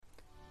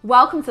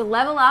Welcome to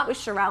Level Up with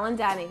Sherelle and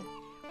Danny.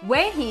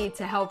 We're here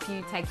to help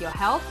you take your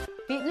health,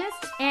 fitness,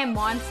 and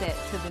mindset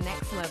to the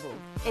next level.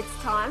 It's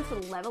time to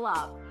level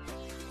up.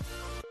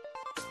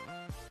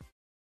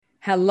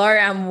 Hello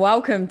and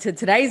welcome to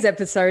today's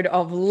episode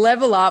of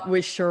Level Up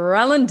with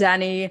Sherelle and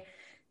Danny.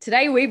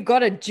 Today we've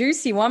got a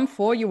juicy one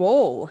for you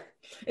all.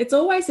 It's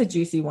always a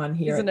juicy one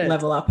here at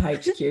Level Up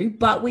HQ,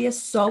 but we are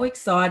so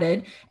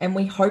excited and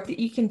we hope that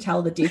you can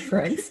tell the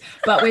difference.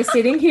 But we're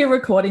sitting here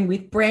recording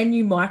with brand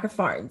new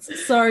microphones.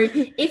 So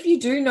if you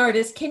do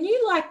notice, can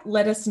you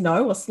let us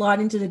know or slide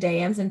into the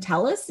DMs and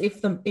tell us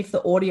if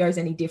the audio is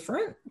any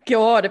different?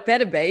 God, it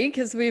better be,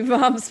 because we've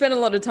spent a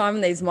lot of time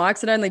on these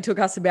mics. It only took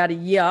us about a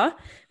year.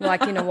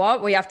 Like, you know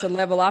what? We have to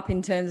level up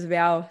in terms of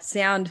our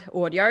sound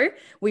audio.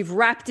 We've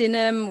rapped in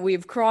them.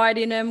 We've cried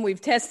in them.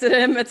 We've tested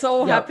them. It's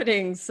all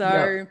happening.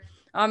 So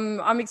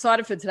I'm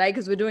excited for today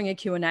because we're doing a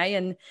Q&A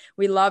and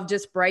we love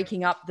just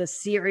breaking up the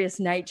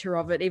serious nature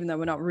of it, even though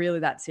we're not really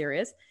that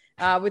serious,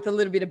 with a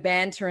little bit of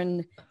banter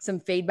and some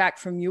feedback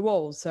from you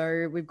all.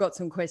 So we've got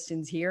some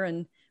questions here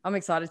and I'm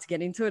excited to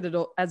get into it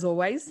as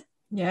always.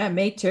 Yeah,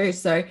 me too.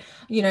 So,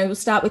 we'll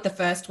start with the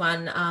first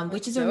one,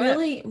 which is a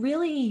really,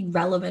 really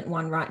relevant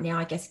one right now,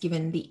 I guess,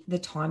 given the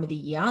time of the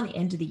year, the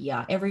end of the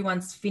year.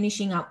 Everyone's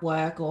finishing up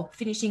work or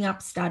finishing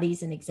up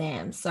studies and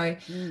exams. So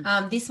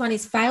this one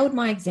is failed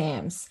my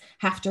exams,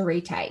 have to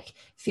retake,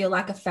 feel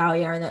like a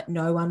failure and that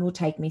no one will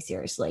take me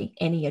seriously.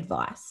 Any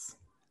advice?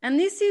 And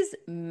this is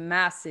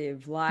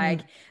massive.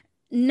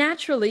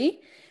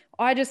 Naturally,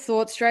 I just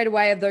thought straight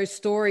away of those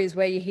stories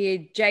where you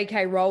hear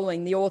J.K.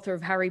 Rowling, the author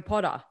of Harry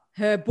Potter.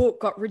 Her book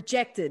got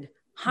rejected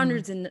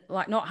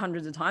not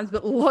hundreds of times,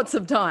 but lots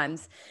of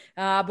times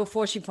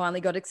before she finally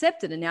got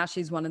accepted. And now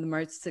she's one of the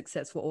most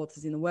successful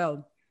authors in the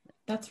world.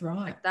 That's right.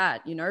 Like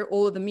that,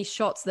 all of the missed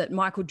shots that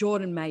Michael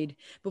Jordan made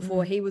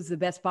before he was the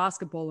best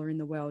basketballer in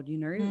the world.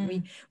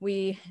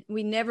 We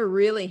never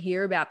really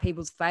hear about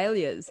people's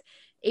failures,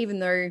 even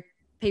though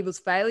people's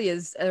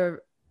failures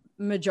are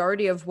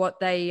majority of what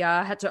they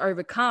had to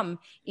overcome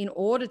in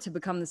order to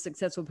become the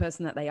successful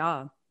person that they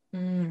are.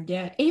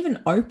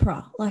 Even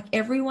Oprah,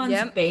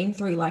 everyone's been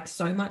through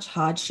so much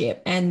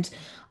hardship. And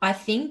I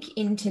think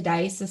in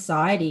today's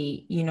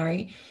society,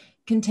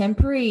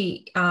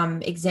 contemporary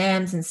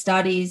exams and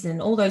studies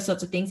and all those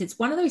sorts of things, it's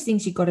one of those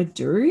things you got to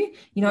do.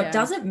 It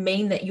doesn't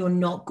mean that you're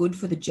not good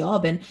for the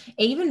job. And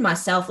even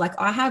myself,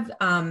 I have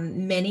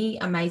many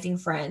amazing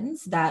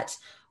friends that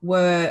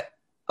were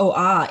or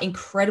are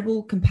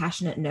incredible,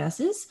 compassionate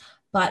nurses,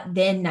 but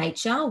their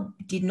nature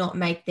did not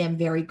make them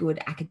very good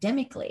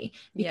academically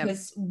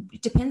because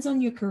it depends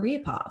on your career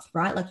path,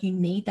 right? You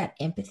need that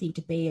empathy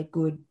to be a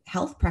good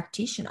health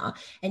practitioner.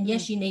 And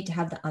yes, you need to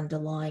have the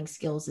underlying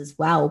skills as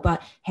well,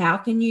 but how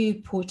can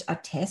you put a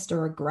test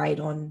or a grade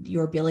on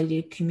your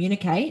ability to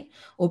communicate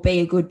or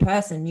be a good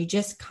person? You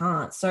just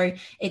can't. So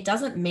it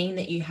doesn't mean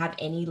that you have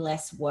any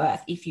less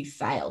worth if you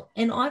fail.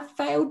 And I've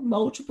failed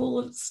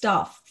multiple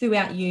stuff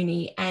throughout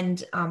uni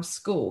and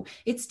school.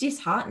 It's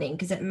disheartening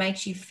because it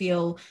makes you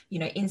feel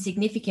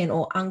insignificant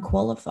or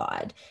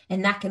unqualified,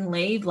 and that can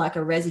leave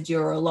a residue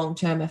or a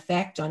long-term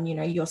effect on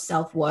your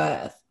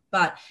self-worth.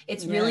 But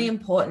it's really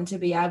important to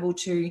be able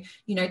to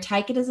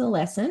take it as a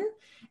lesson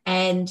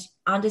and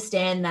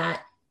understand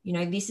that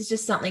this is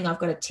just something I've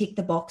got to tick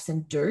the box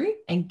and do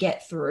and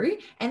get through,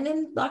 and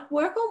then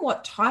work on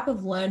what type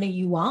of learner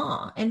you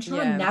are and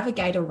try and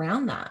navigate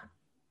around that.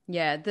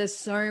 Yeah, there's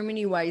so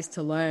many ways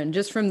to learn.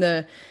 Just from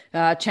the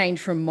change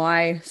from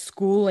my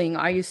schooling,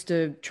 I used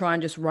to try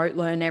and just rote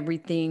learn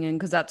everything, and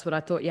because that's what I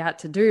thought you had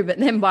to do. But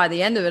then by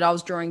the end of it, I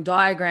was drawing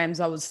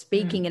diagrams, I was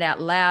speaking it out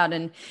loud,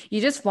 and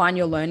you just find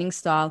your learning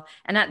style.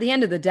 And at the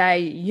end of the day,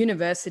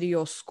 university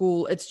or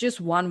school, it's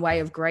just one way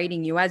of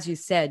grading you. As you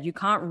said, you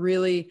can't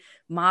really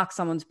mark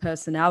someone's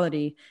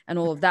personality and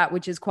all of that,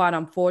 which is quite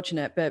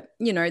unfortunate. But,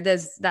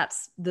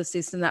 that's the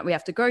system that we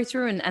have to go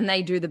through, and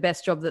they do the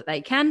best job that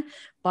they can.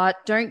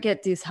 But don't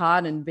get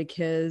disheartened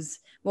because,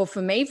 well,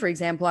 for me, for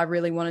example, I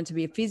really wanted to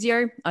be a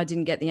physio. I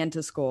didn't get the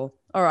enter score.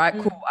 All right,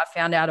 cool. I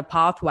found out a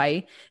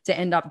pathway to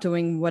end up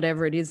doing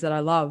whatever it is that I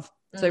love.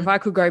 So if I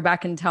could go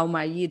back and tell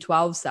my year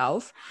 12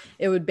 self,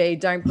 it would be,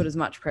 don't put as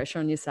much pressure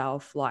on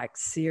yourself.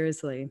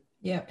 Seriously.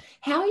 Yeah.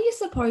 How are you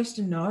supposed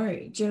to know?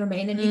 Do you know what I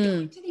mean? And you go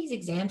into these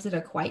exams that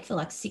equate for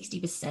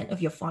 60%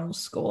 of your final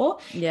score.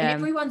 Yeah. And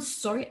everyone's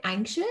so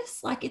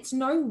anxious. It's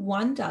no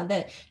wonder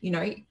that,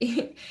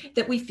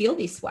 that we feel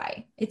this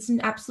way. It's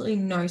absolutely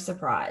no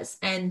surprise.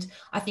 And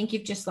I think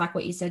you've just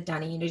what you said,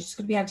 Danny, just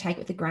got to be able to take it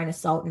with a grain of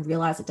salt and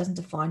realize it doesn't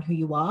define who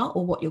you are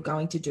or what you're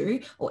going to do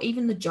or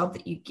even the job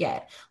that you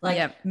get.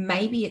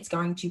 Maybe it's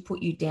going to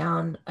put you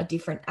down a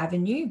different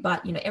avenue,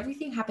 but,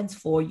 everything happens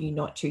for you,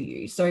 not to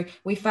you. So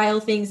we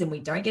fail things and we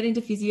don't get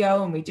into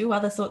physio and we do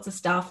other sorts of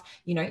stuff,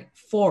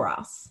 for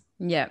us.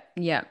 Yeah.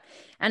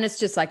 And it's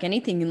just like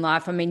anything in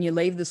life. I mean, you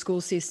leave the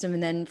school system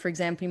and then, for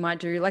example, you might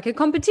do like a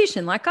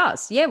competition like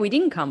us. Yeah, we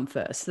didn't come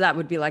first. So that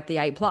would be like the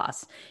A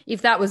plus.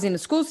 If that was in a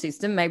school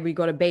system, maybe we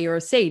got a B or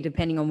a C,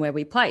 depending on where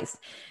we placed.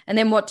 And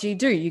then what do?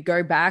 You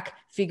go back,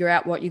 figure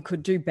out what you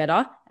could do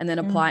better, and then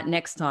apply it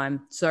next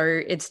time. So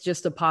it's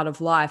just a part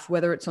of life,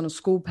 whether it's on a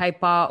school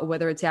paper or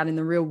whether it's out in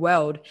the real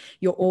world,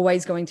 you're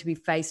always going to be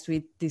faced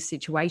with this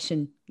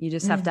situation. You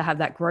just have to have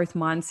that growth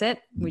mindset,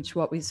 which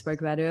what we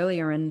spoke about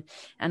earlier, and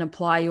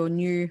apply your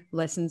new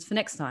lessons for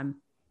next time.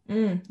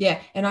 Yeah.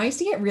 And I used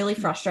to get really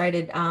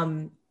frustrated.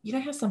 You know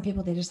how some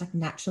people, they're just like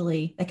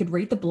naturally, they could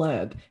read the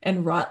blurb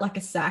and write like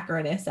a SAC or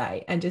an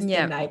essay and just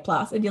get an A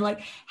plus. And you're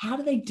like, how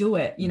do they do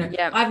it? You know,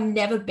 I've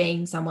never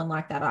been someone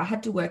like that. I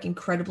had to work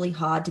incredibly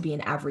hard to be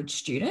an average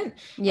student.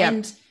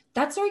 And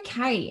that's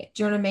okay.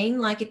 Do you know what I mean?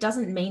 Like, it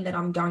doesn't mean that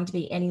I'm going to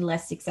be any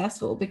less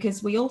successful,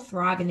 because we all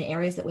thrive in the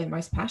areas that we're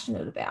most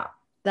passionate about.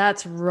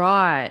 That's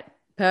right.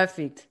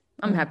 Perfect.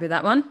 I'm happy with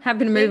that one.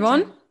 Happy to move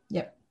on.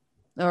 Yep.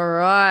 All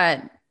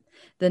right.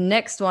 The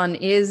next one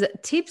is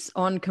tips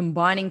on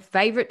combining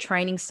favorite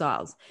training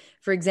styles.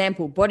 For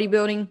example,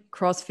 bodybuilding,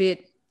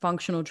 CrossFit,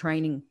 functional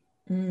training.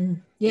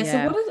 Yeah.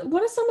 So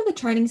what are some of the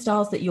training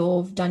styles that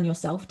you've done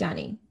yourself,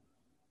 Danny?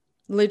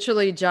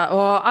 Literally just,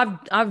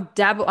 I've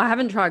dabbled. I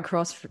haven't tried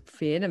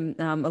CrossFit, and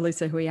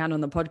Alyssa, who we had on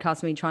the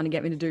podcast, me trying to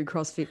get me to do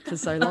CrossFit for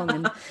so long,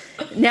 and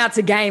now it's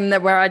a game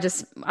that where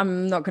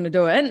I'm not going to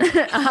do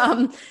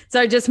it.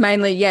 So just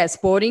mainly,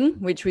 sporting,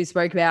 which we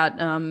spoke about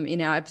in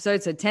our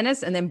episode. So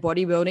tennis, and then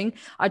bodybuilding.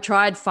 I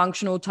tried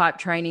functional type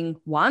training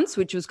once,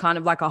 which was kind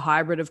of like a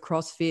hybrid of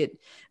CrossFit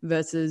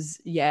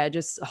versus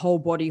just whole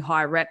body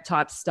high rep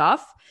type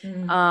stuff.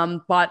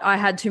 But I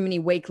had too many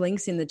weak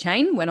links in the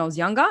chain when I was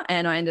younger,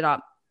 and I ended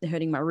up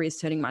hurting my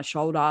wrist, hurting my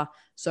shoulder.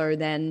 So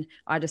then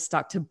I just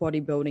stuck to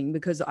bodybuilding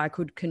because I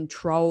could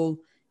control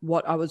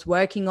what I was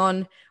working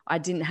on. I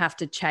didn't have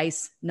to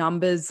chase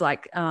numbers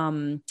like,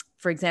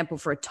 for example,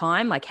 for a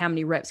time, like how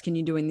many reps can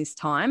you do in this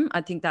time? I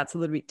think that's a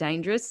little bit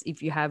dangerous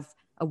if you have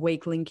a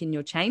weak link in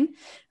your chain.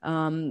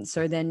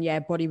 So then,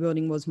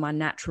 bodybuilding was my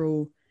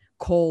natural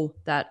call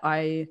that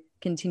I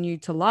continue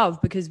to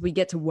love, because we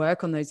get to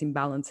work on those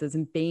imbalances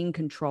and be in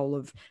control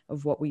of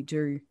what we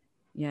do.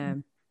 Yeah.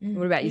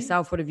 What about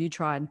yourself? What have you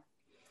tried?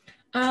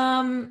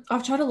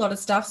 I've tried a lot of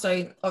stuff.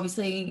 So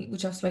obviously,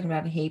 which I've spoken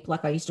about a heap,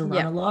 like I used to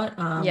run a lot,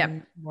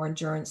 more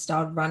endurance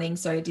style running.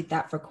 So I did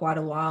that for quite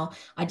a while.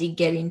 I did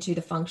get into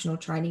the functional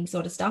training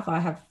sort of stuff. I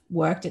have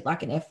worked at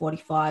like an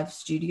F45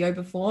 studio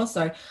before.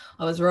 So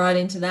I was right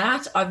into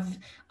that.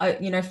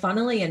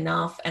 Funnily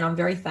enough, and I'm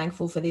very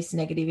thankful for this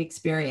negative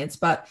experience,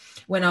 but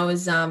when I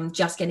was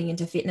just getting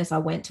into fitness, I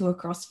went to a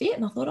CrossFit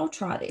and I thought, I'll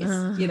try this.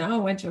 I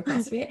went to a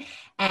CrossFit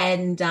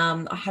and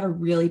I had a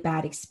really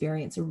bad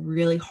experience, a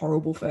really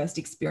horrible first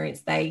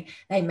experience. They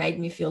made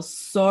me feel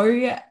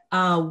so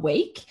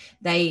weak.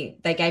 They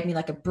gave me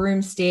like a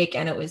broomstick,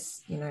 and it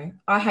was,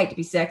 I hate to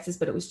be sexist,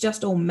 but it was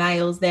just all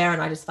males there,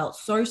 and I just felt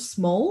so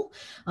small.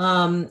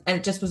 And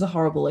it just was a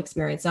horrible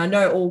experience. I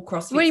know all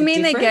CrossFit. What do you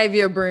mean they gave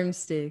you a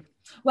broomstick?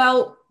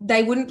 Well,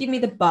 they wouldn't give me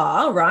the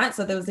bar, right?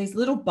 So there was these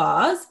little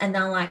bars, and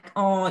they're like,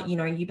 oh,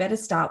 you better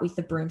start with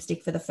the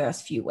broomstick for the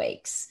first few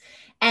weeks.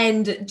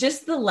 And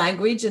just the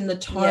language and the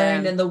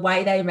tone and the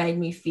way they made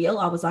me feel,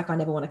 I was like, I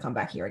never want to come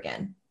back here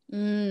again.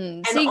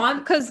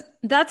 Because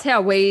that's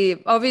how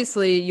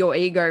obviously your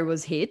ego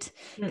was hit,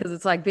 because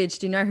it's like, bitch,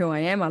 do you know who I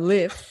am? I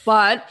lift.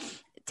 But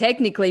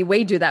technically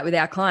we do that with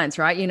our clients,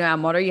 right? Our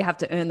motto, you have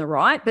to earn the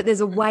right, but there's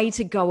a way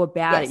to go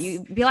about it.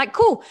 You be like,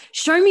 cool,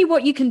 show me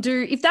what you can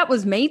do. If that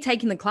was me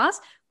taking the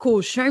class,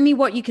 cool, show me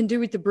what you can do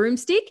with the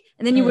broomstick.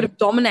 And then you would have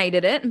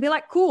dominated it and be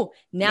like, cool,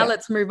 now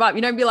let's move up.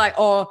 You don't be like,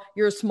 oh,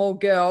 you're a small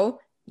girl.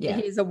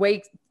 Here's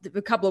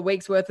a couple of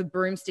weeks worth of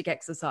broomstick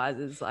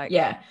exercises.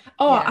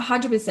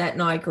 100%.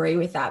 And I agree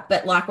with that.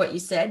 But like what you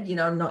said,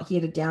 I'm not here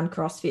to down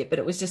CrossFit, but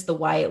it was just the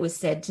way it was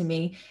said to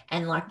me,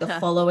 and like the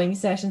following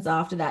sessions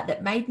after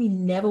that made me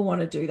never want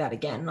to do that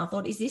again. And I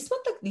thought, is this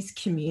what this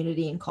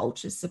community and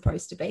culture is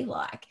supposed to be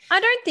like? I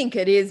don't think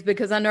it is,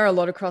 because I know a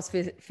lot of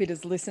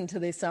CrossFitters listen to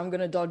this, so I'm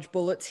going to dodge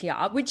bullets here,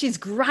 which is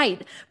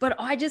great. But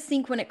I just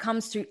think when it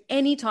comes to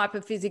any type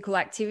of physical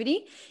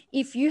activity,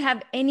 if you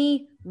have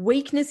any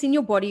weakness in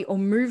your body or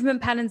movement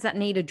patterns that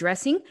need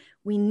addressing,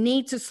 we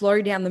need to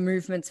slow down the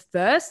movements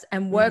first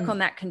and work on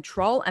that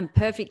control and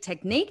perfect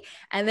technique,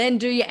 and then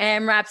do your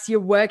AMRAPs, your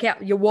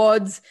workout, your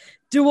WODs,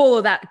 do all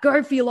of that.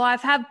 Go for your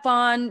life, have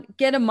fun,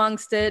 get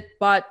amongst it,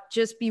 but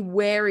just be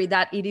wary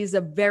that it is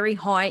a very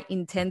high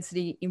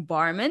intensity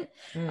environment.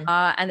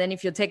 And then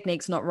if your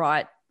technique's not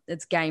right,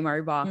 it's game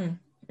over.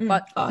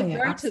 But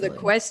going to the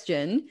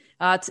question,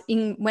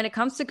 when it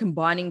comes to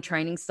combining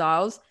training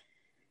styles,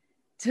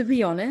 to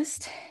be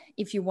honest,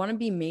 if you want to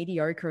be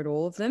mediocre at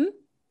all of them,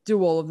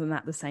 do all of them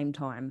at the same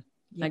time.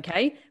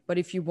 Okay. But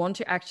if you want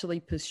to actually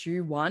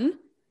pursue one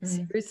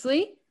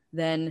seriously,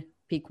 then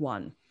pick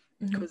one,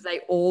 because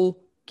they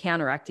all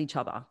counteract each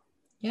other.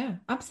 Yeah,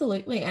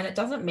 absolutely. And it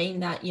doesn't mean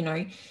that,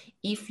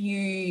 if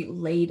you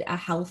lead a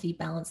healthy,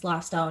 balanced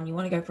lifestyle and you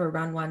want to go for a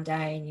run one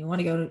day and you want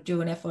to go do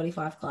an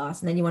F45 class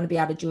and then you want to be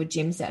able to do a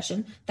gym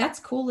session, that's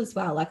cool as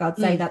well. Like I'd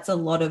say that's a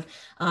lot of,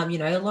 a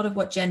lot of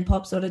what Gen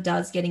Pop sort of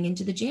does getting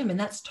into the gym, and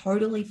that's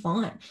totally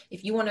fine.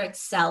 If you want to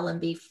excel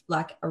and be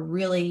like a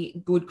really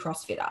good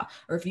CrossFitter,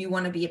 or if you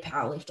want to be a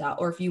powerlifter,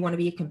 or if you want to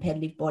be a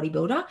competitive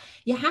bodybuilder,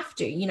 you have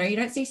to, you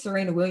don't see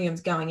Serena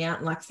Williams going out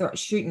and like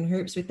shooting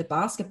hoops with the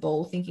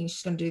basketball thinking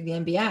she's going to do the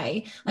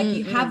NBA. Like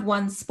you have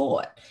one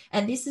sport.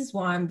 And this is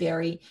why I'm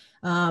very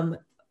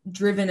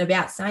driven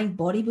about saying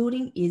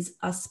bodybuilding is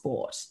a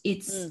sport.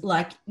 It's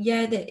like,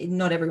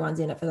 not everyone's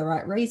in it for the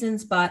right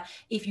reasons, but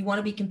if you want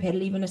to be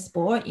competitive in a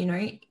sport,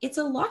 it's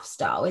a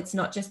lifestyle. It's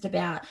not just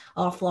about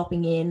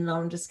flopping in and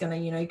I'm just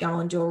going to, go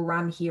and do a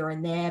run here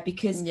and there,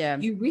 because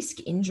you risk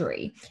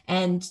injury,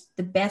 and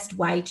the best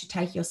way to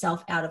take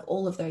yourself out of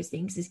all of those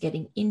things is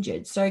getting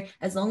injured. So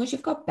as long as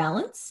you've got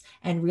balance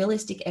and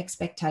realistic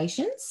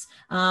expectations,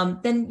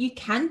 then you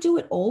can do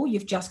it all.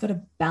 You've just got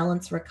to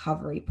balance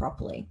recovery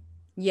properly.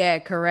 Yeah,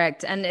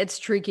 correct. And it's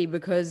tricky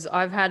because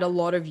I've had a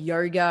lot of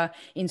yoga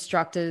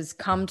instructors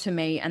come to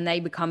me and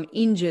they become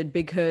injured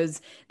because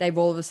they've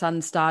all of a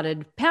sudden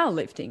started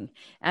powerlifting,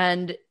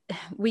 and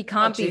we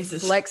can't be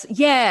flex.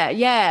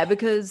 Yeah,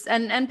 because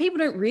and people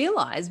don't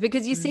realize,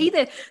 because you see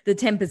the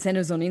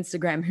 10%ers on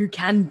Instagram who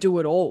can do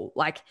it all,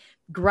 like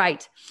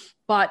great.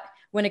 But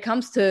when it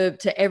comes to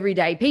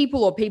everyday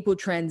people or people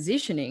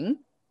transitioning,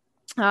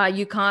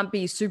 you can't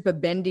be super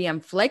bendy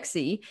and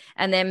flexy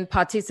and then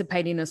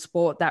participate in a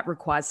sport that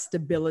requires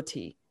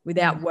stability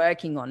without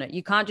working on it.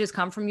 You can't just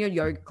come from your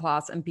yoga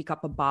class and pick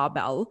up a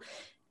barbell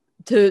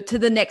to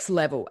the next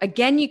level.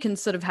 Again, you can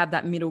sort of have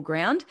that middle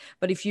ground,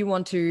 but if you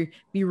want to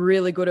be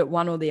really good at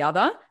one or the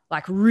other,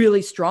 like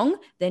really strong,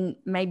 then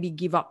maybe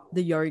give up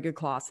the yoga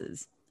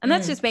classes. And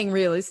that's just being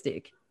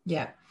realistic.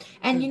 Yeah.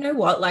 And you know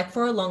what? Like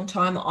for a long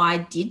time, I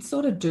did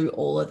sort of do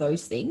all of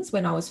those things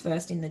when I was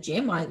first in the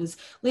gym. I was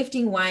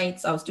lifting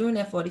weights, I was doing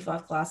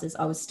F45 classes,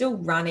 I was still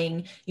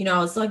running, I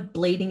was like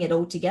bleeding it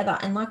all together.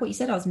 And like what you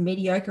said, I was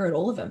mediocre at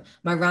all of them.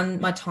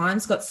 My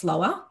times got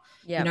slower.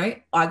 Yeah.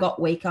 I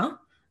got weaker.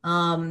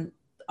 I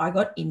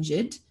got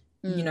injured.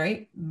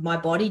 My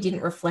body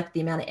didn't reflect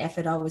the amount of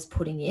effort I was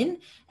putting in.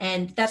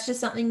 And that's just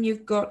something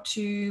you've got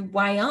to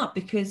weigh up,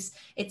 because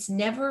it's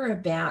never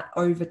about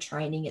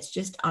overtraining. It's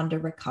just under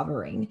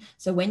recovering.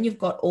 So when you've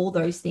got all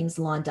those things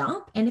lined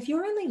up, and if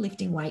you're only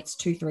lifting weights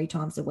 2-3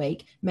 times a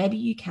week, maybe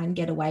you can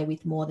get away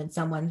with more than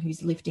someone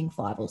who's lifting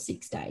 5 or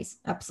 6 days.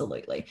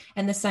 Absolutely.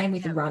 And the same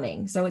with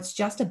running. So it's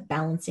just a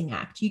balancing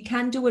act. You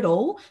can do it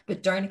all,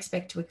 but don't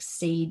expect to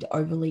exceed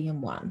overly in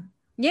one.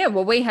 Yeah,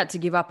 well, we had to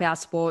give up our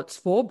sports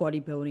for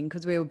bodybuilding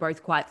because we were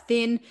both quite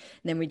thin. And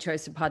then we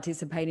chose to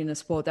participate in a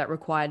sport that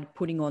required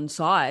putting on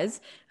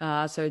size.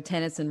 So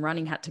tennis and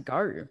running had to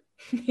go.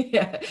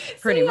 Yeah,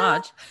 pretty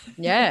much.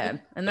 Yeah,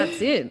 and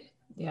that's it.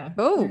 Yeah.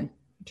 Boom.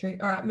 True.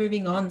 All right,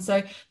 moving on.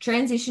 So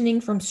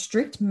transitioning from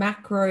strict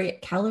macro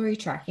calorie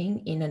tracking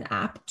in an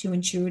app to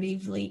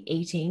intuitively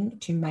eating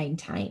to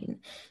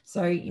maintain.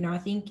 So, I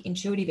think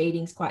intuitive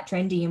eating is quite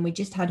trendy, and we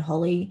just had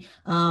Holly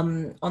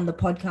on the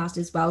podcast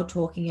as well,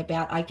 talking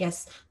about, I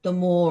guess, the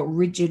more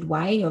rigid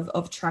way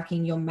of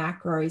tracking your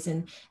macros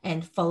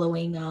and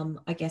following,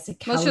 I guess, a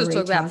calorie Let's just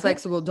talk target. about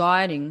flexible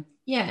dieting.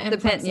 Yeah, and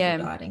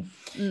flexible dieting.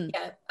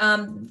 Yeah.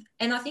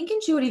 And I think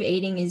intuitive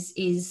eating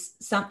is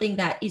something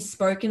that is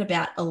spoken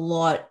about a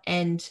lot,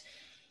 and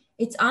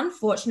it's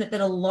unfortunate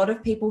that a lot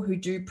of people who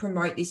do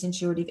promote this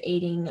intuitive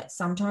eating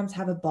sometimes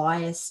have a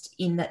bias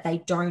in that they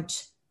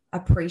don't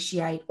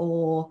appreciate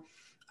or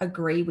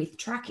agree with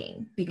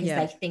tracking because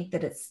they think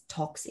that it's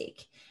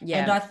toxic.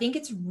 Yeah. And I think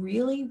it's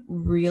really,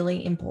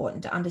 really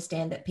important to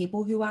understand that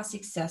people who are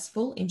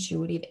successful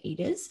intuitive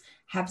eaters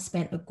have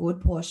spent a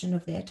good portion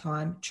of their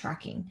time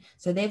tracking.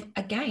 So they've,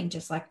 again,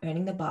 just like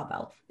earning the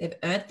barbell, they've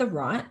earned the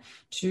right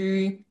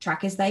to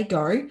track as they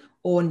go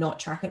or not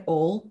track at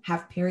all,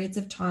 have periods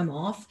of time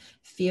off,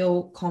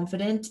 feel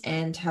confident,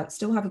 and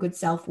still have a good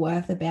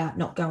self-worth about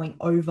not going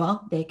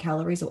over their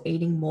calories or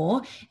eating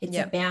more. It's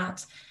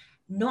about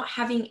not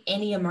having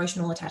any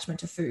emotional attachment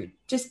to food,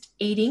 just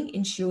eating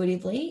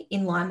intuitively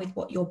in line with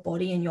what your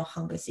body and your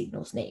hunger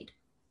signals need.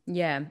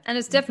 Yeah. And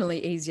it's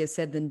definitely easier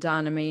said than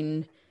done. I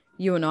mean,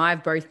 you and I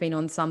have both been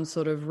on some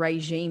sort of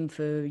regime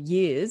for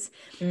years.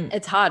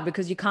 It's hard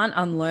because you can't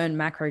unlearn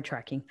macro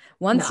tracking.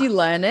 Once you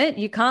learn it,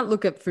 you can't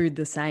look at food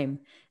the same.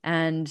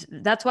 And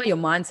that's why your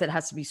mindset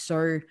has to be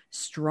so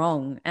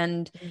strong.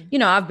 And,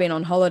 I've been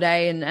on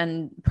holiday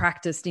and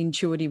practiced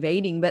intuitive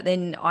eating, but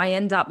then I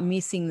end up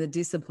missing the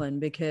discipline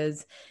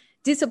because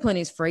discipline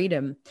is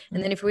freedom.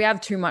 And then if we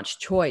have too much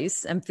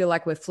choice and feel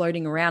like we're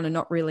floating around and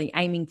not really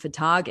aiming for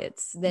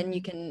targets, then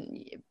you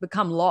can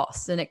become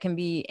lost and it can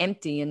be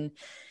empty. And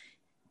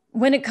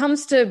when it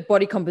comes to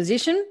body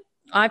composition,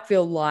 I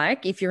feel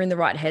like if you're in the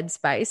right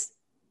headspace,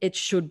 it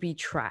should be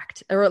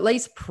tracked, or at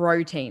least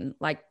protein,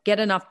 like get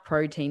enough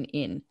protein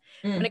in.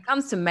 When it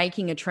comes to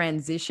making a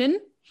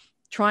transition,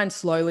 try and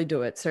slowly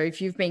do it. So if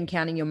you've been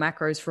counting your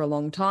macros for a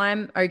long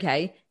time,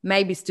 okay,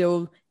 maybe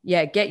still,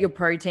 yeah, get your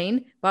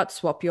protein, but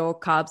swap your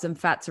carbs and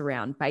fats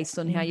around based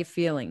on how you're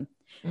feeling.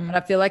 But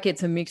I feel like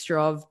it's a mixture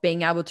of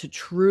being able to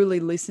truly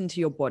listen to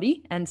your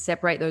body and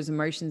separate those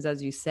emotions,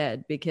 as you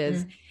said,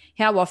 because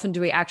how often do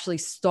we actually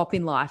stop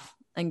in life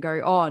and go,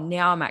 oh,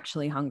 now I'm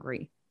actually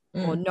hungry,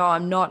 or no,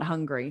 I'm not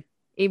hungry,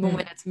 even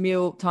when it's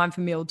meal time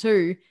for meal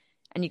two,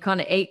 and you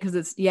kind of eat because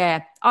it's,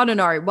 yeah, I don't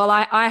know. Well,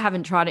 I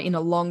haven't tried it in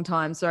a long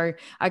time, so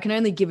I can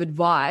only give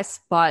advice,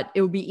 but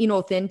it would be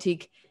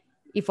inauthentic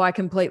if I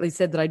completely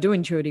said that I do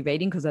intuitive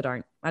eating, because I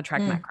don't. I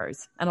track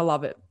macros and I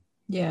love it.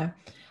 Yeah.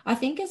 I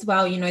think as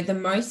well, you know, the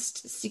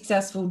most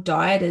successful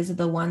dieters are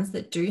the ones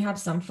that do have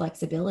some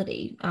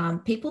flexibility.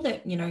 People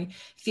that, you know,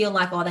 feel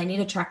like, oh, they need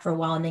to track for a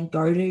while and then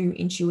go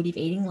to intuitive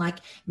eating. Like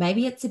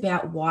maybe it's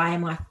about, why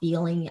am I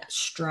feeling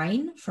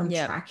strain from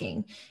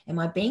tracking? Am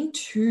I being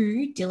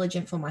too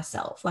diligent for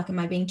myself? Like, am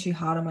I being too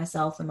hard on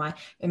myself? Am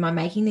I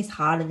making this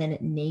harder than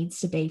it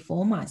needs to be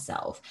for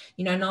myself?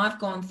 You know, and I've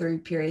gone through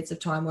periods of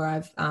time where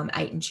I've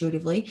ate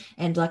intuitively,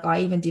 and like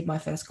I even did my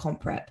first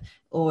comp prep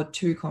or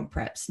 2 comp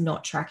preps,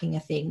 not tracking a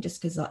thing,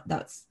 just because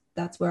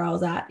that's where I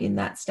was at in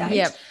that stage.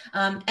 Yep.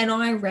 And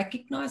I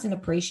recognize and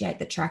appreciate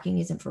that tracking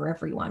isn't for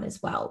everyone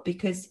as well,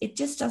 because it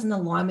just doesn't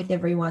align with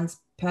everyone's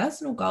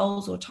personal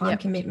goals or time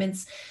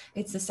commitments.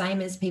 It's the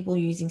same as people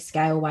using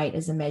scale weight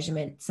as a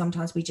measurement.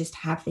 Sometimes we just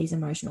have these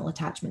emotional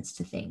attachments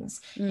to things.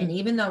 And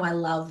even though I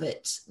love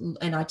it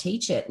and I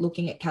teach it,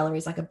 looking at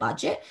calories like a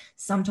budget,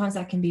 sometimes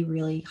that can be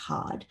really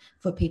hard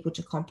for people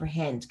to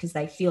comprehend, because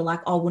they feel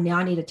like, oh, well, now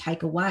I need to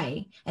take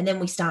away. And then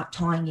we start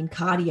tying in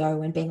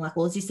cardio and being like,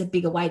 well, is this a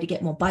bigger way to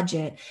get more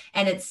budget?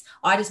 And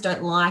I just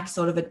don't like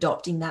sort of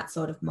adopting that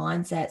sort of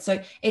mindset.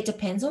 So it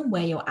depends on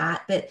where you're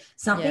at. But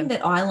something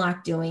that I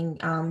like doing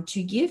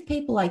to give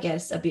people, I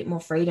guess, a bit more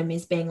freedom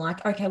is being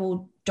like, okay,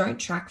 well, don't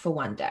track for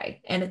one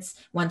day, and it's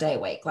one day a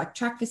week. Like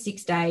track for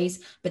 6 days,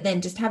 but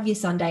then just have your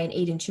Sunday and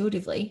eat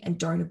intuitively, and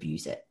don't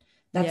abuse it.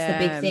 That's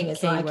the big thing.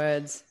 It's like,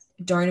 words.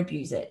 Don't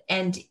abuse it.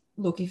 And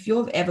look, if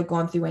you've ever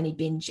gone through any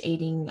binge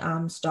eating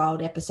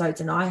styled episodes,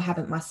 and I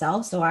haven't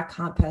myself, so I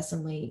can't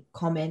personally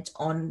comment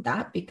on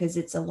that, because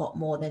it's a lot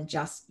more than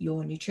just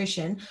your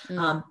nutrition.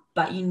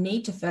 But you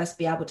need to first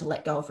be able to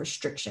let go of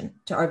restriction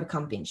to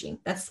overcome binging.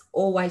 That's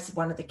always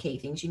one of the key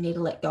things. You need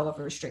to let go of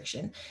a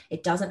restriction.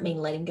 It doesn't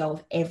mean letting go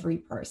of every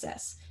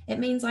process. It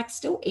means like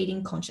still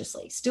eating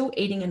consciously, still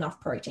eating enough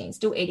protein,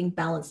 still eating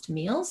balanced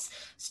meals,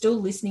 still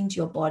listening to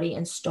your body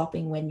and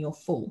stopping when you're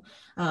full.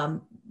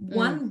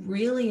 One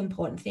really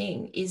important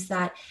thing is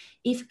that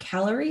if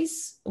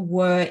calories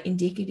were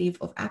indicative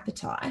of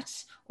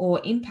appetite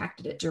or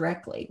impacted it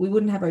directly, we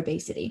wouldn't have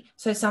obesity.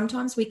 So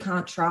sometimes we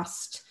can't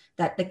trust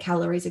that the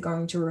calories are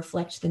going to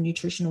reflect the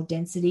nutritional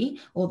density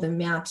or the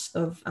amount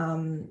of,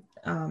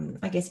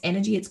 I guess,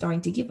 energy it's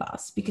going to give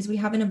us, because we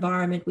have an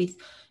environment with,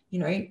 you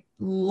know,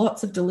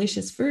 lots of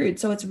delicious food.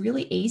 So it's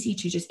really easy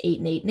to just eat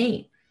and eat and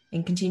eat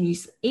and continue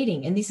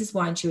eating. And this is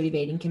why intuitive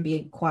eating can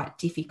be quite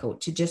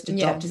difficult to just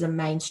adopt as a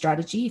main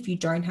strategy if you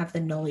don't have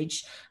the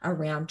knowledge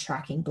around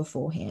tracking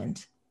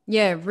beforehand.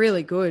 Yeah,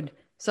 really good.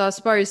 So I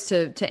suppose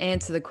to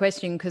answer the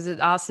question, because it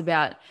asks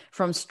about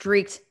from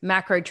strict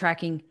macro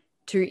tracking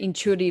to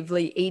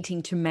intuitively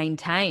eating to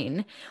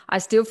maintain, I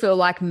still feel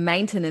like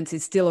maintenance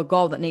is still a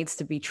goal that needs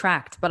to be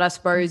tracked. But I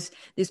suppose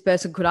this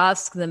person could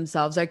ask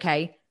themselves,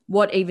 okay,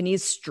 what even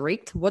is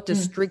strict? What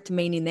does strict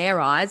mean in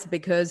their eyes?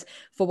 Because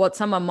for what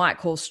someone might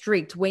call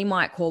strict, we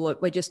might call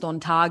it, we're just on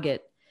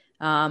target.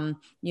 You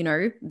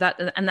know,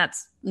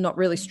 that's not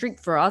really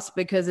strict for us,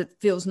 because it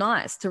feels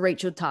nice to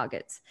reach your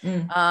targets.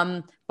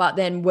 But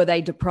then, were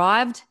they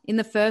deprived in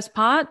the first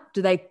part?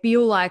 Do they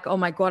feel like, oh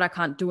my God, I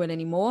can't do it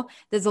anymore?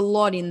 There's a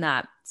lot in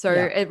that. So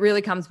it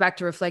really comes back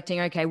to reflecting,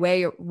 okay, where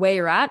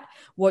you're at,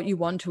 what you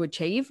want to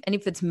achieve. And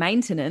if it's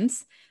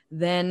maintenance,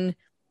 then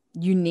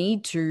you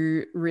need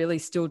to really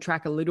still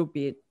track a little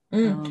bit.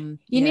 You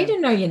need to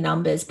know your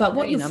numbers, but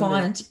what you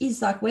find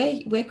is like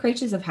we're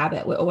creatures of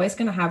habit. We're always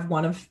going to have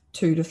one of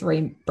 2 to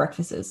 3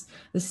 breakfasts,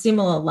 the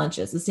similar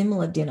lunches, the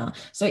similar dinner.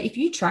 So if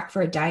you track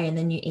for a day and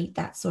then you eat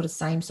that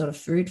same sort of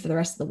food for the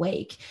rest of the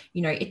week,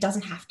 you know, it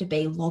doesn't have to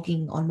be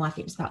logging on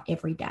MyFitnessPal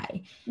every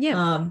day.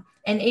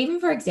 And even,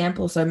 for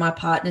example, so my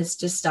partner's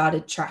just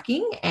started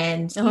tracking,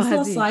 and he's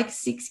lost like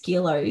 6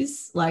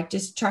 kilos, like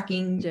just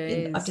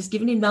tracking. I've just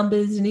given him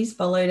numbers and he's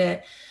followed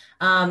it.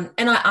 And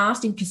I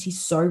asked him, because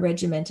he's so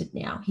regimented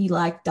now. He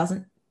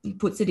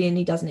puts it in,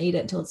 he doesn't eat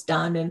it until it's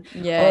done. And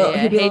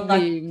he'd be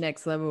like,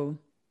 next level.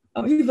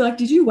 Oh, he'd be like,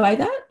 did you weigh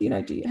that? You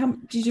know, did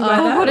you weigh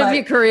that? What have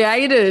you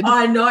created?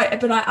 I know.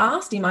 But I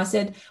asked him, I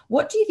said,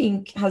 what do you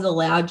think has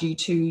allowed you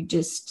to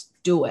just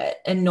do it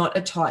and not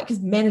a tie? Because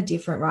men are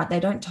different, right?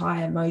 They don't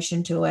tie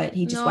emotion to it.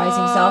 He just weighs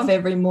himself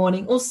every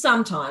morning, or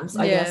sometimes,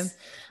 I guess.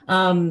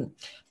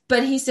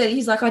 But he said,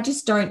 he's like, I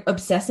just don't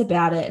obsess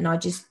about it, and I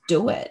just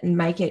do it and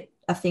make it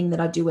a thing that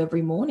I do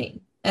every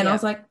morning. And I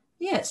was like,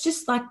 Yeah, it's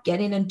just like get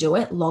in and do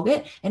it, log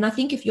it. And I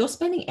think if you're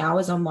spending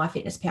hours on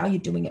MyFitnessPal, you're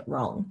doing it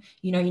wrong.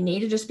 You need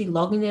to just be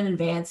logging in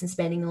advance and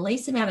spending the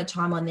least amount of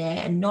time on there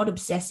and not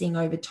obsessing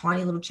over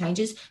tiny little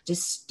changes.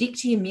 Just stick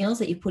to your meals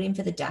that you put in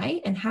for the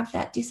day and have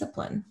that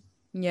discipline.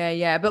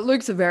 Yeah. But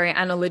Luke's a very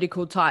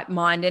analytical type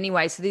mind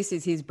anyway. So this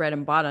is his bread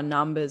and butter,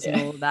 numbers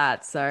and all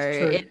that. So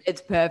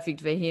it's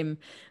perfect for him.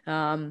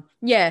 Learn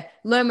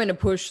when to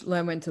push,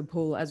 learn when to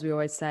pull, as we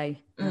always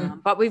say.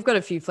 But we've got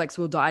a few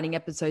flexible dieting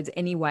episodes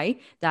anyway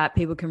that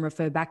people can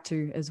refer back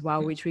to as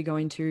well, which we go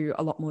into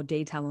a lot more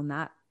detail on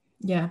that.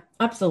 Yeah,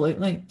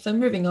 absolutely. So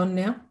moving on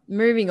now.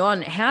 Moving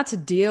on, how to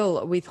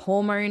deal with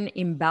hormone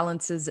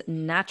imbalances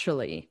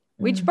naturally,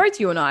 which both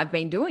you and I have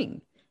been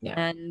doing. Yeah.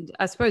 And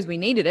I suppose we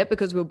needed it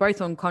because we were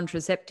both on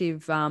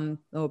contraceptive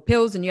or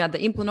pills, and you had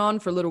the implant on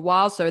for a little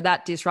while. So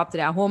that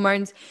disrupted our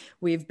hormones.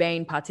 We've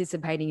been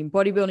participating in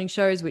bodybuilding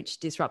shows, which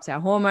disrupts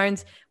our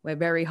hormones. We're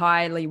very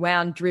highly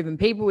wound driven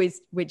people,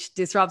 which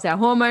disrupts our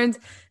hormones.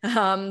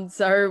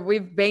 So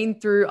we've been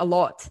through a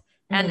lot,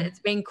 and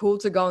it's been cool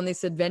to go on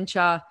this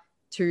adventure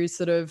to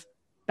sort of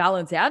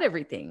balance out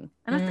everything.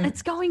 And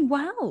it's going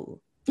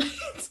well.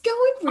 It's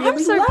going really well. I'm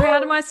so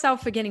proud of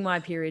myself for getting my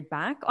period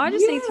back. I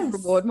just need to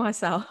reward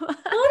myself.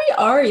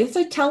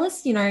 So tell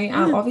us,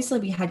 obviously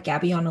we had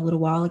Gabby on a little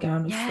while ago,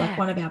 and it's like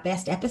one of our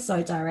best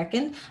episodes, I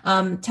reckon.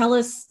 Tell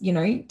us,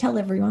 tell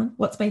everyone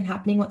what's been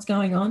happening, what's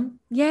going on.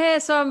 Yeah,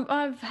 so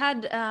I've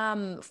had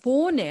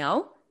 4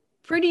 now,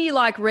 pretty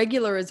like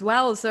regular as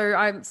well. So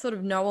I sort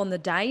of know on the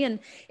day, and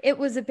it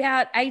was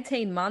about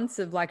 18 months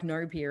of like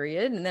no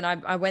period. And then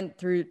I went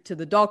through to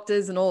the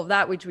doctors and all of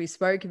that, which we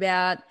spoke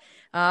about.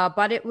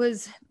 But it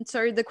was,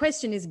 so the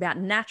question is about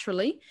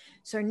naturally.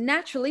 So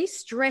naturally,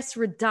 stress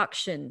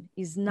reduction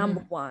is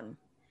number one.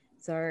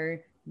 So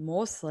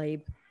more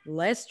sleep,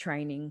 less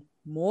training,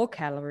 more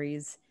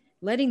calories,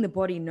 letting the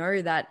body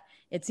know that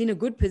it's in a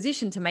good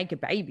position to make a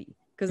baby,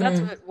 because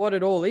that's what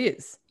it all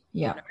is.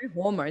 Yeah.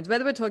 Hormones,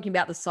 whether we're talking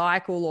about the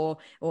cycle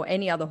or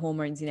any other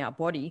hormones in our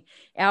body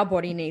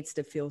needs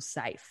to feel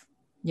safe.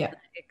 Yeah.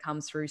 It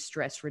comes through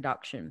stress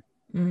reduction.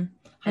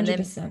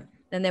 100%.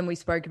 And then we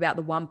spoke about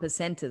the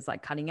 1%ers,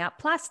 like cutting out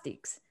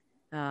plastics,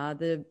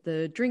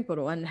 the drink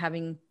bottle, and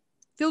having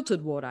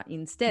filtered water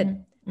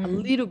instead. A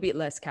little bit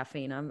less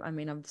caffeine. I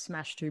mean, I've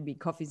smashed 2 big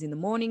coffees in the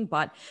morning,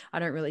 but I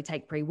don't really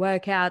take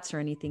pre-workouts or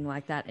anything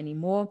like that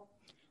anymore.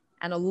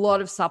 And a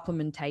lot of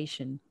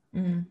supplementation,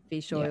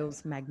 fish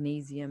oils,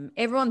 magnesium.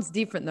 Everyone's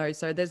different though,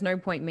 so there's no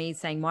point me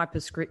saying my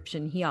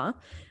prescription here,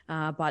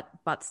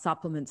 but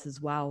supplements as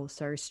well.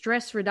 So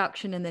stress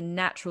reduction and the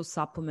natural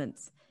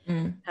supplements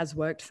has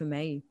worked for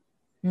me.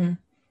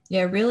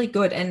 Yeah, really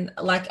good. And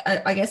like,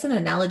 I guess an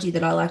analogy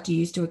that I like to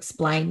use to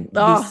explain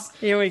this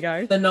here we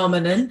go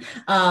phenomenon,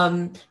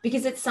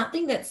 because it's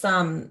something that's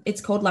it's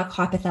called like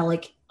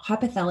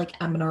hypothalamic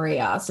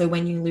amenorrhea. So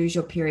when you lose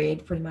your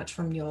period pretty much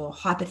from your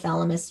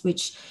hypothalamus,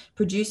 which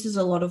produces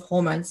a lot of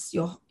hormones,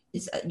 your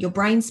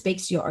brain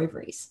speaks to your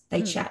ovaries.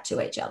 They chat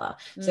to each other.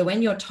 So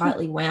when you're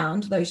tightly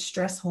wound, those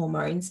stress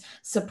hormones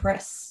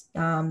suppress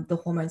the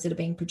hormones that are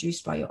being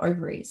produced by your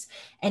ovaries.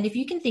 And if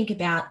you can think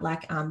about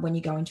like when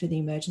you go into the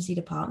emergency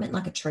department,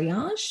 like a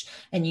triage,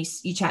 and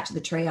you chat to the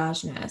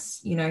triage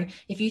nurse,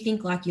 if you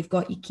think like you've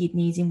got your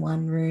kidneys in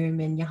one room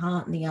and your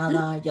heart in the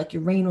other, like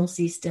your renal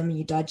system and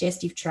your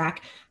digestive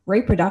tract,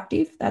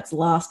 reproductive, that's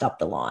last up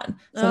the line.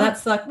 So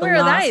that's like where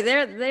are they?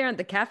 They're at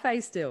the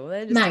cafe still.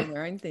 They're just doing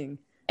their own thing.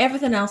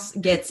 Everything else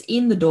gets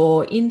in the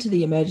door into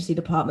the emergency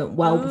department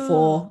well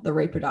before the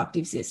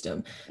reproductive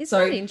system. It's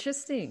so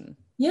interesting.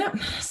 Yeah.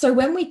 So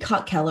when we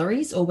cut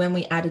calories or when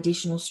we add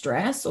additional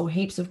stress or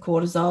heaps of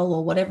cortisol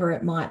or whatever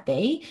it might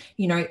be,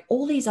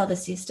 all these other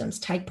systems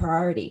take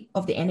priority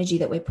of the energy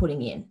that we're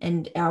putting in,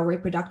 and our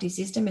reproductive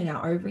system and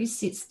our ovaries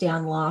sits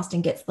down last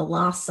and gets the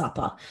last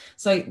supper.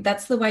 So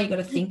that's the way you got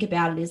to think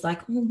about it, is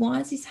like, well, why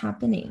is this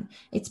happening?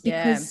 It's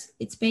because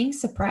it's being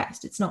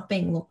suppressed. It's not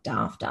being looked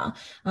after.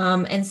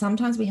 And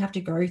sometimes we have to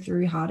go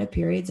through harder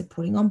periods of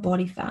putting on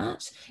body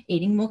fat,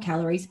 eating more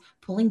calories,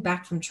 pulling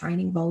back from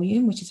training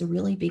volume, which is a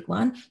really big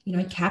one,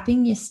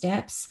 capping your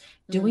steps,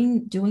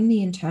 doing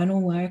the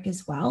internal work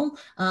as well,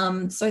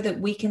 so that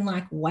we can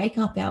like wake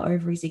up our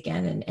ovaries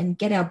again and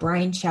get our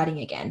brain chatting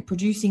again,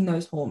 producing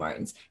those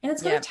hormones. And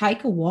it's going to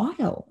take a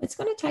while. It's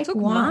going to take a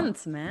while.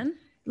 Months, man.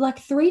 Like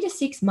 3 to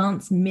 6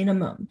 months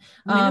minimum.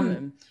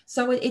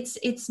 So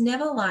it's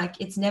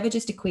never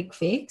just a quick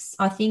fix.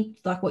 I think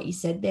like what you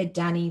said there,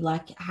 Danny,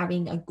 like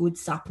having a good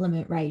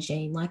supplement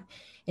regime, like,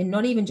 and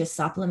not even just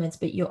supplements,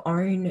 but your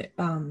own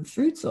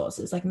food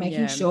sources, like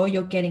making sure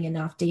you're getting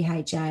enough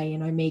DHA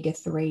and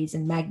omega-3s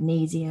and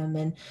magnesium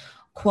and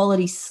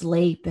quality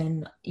sleep.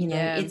 And,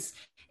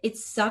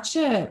 it's such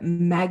a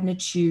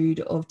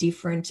magnitude of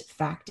different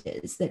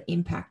factors that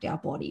impact our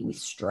body with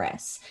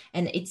stress.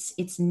 And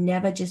it's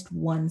never just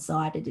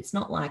one-sided. It's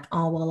not like,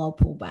 oh, well, I'll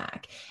pull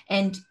back.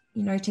 And,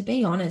 to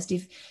be honest,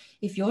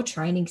 if you're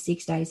training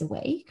 6 days a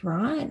week,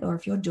 right, or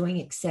if you're doing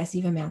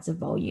excessive amounts of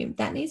volume,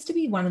 that needs to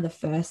be one of the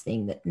first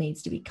thing that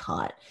needs to be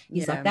cut.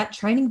 Is like that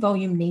training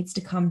volume needs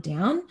to come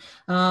down.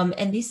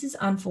 And this is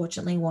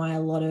unfortunately why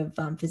a lot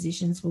of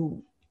physicians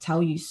will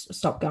tell you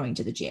stop going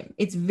to the gym.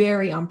 It's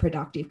very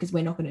unproductive because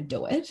we're not going to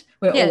do it.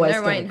 We're always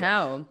no way going in to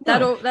hell.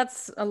 no.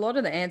 That's a lot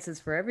of the answers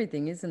for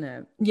everything, isn't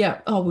it?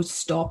 Yeah, I would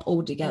stop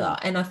altogether.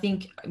 And I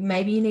think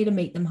maybe you need to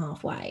meet them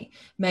halfway.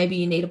 Maybe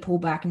you need to pull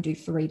back and do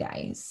 3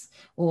 days,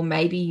 or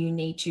maybe you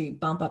need to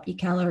bump up your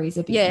calories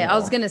a bit Yeah, I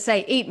was more. going to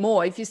say eat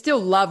more. If you still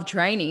love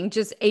training,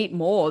 just eat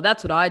more.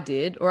 That's what I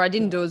did. Or I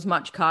didn't do as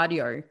much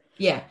cardio.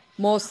 Yeah,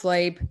 More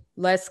sleep,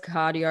 less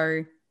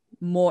cardio,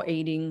 more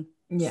eating,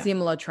 yeah,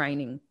 similar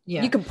training.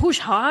 You yeah. can push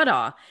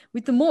harder.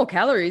 With the more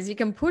calories, you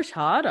can push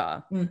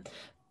harder.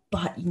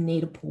 But you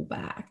need to pull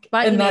back.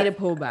 But you And need to that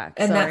pull back.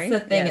 and that's Sorry. the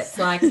thing. Yes. It's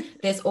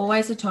like there's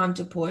always a time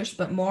to push,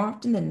 but more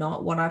often than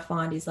not, what I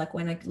find is like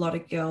when a lot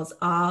of girls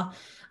are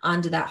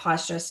under that high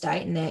stress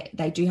state and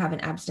they do have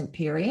an absent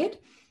period,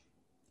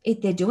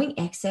 they're doing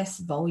excess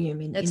volume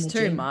in It's the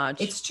too gym.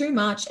 much. It's too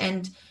much.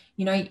 And,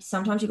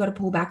 sometimes you've got to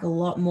pull back a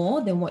lot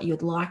more than what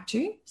you'd like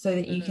to so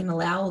that you can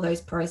allow all those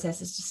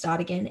processes to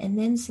start again and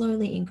then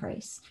slowly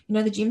increase.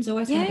 The gym's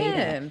always going to be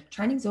there.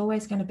 Training's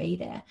always going to be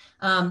there.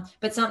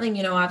 But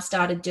something, I've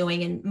started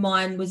doing, and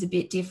mine was a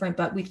bit different,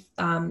 but with,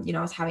 I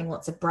was having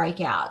lots of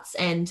breakouts,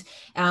 and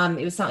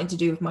it was something to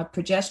do with my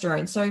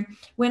progesterone. So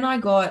when I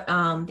got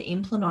the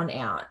Implanon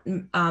out,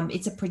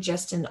 it's a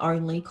progestin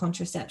only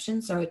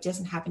contraception, so it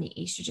doesn't have any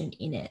estrogen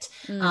in it.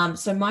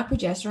 So my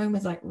progesterone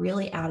was like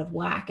really out of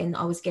whack, and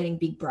I was getting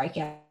big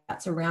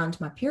breakouts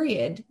around my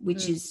period,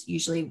 which is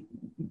usually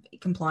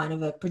compliant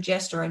of a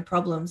progesterone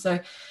problem. So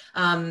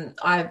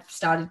I've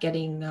started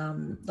getting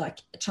like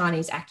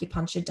Chinese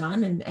acupuncture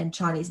done and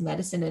Chinese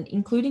medicine, and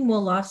including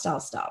more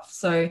lifestyle stuff.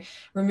 So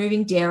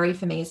removing dairy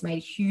for me has made a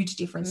huge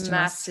difference to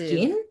my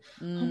skin.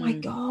 Oh my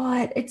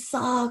God, it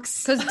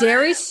sucks. Because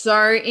dairy's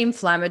so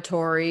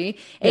inflammatory,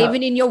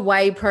 even in your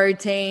whey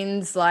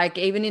proteins, like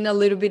even in a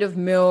little bit of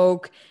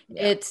milk,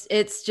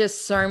 it's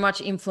just so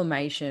much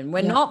inflammation.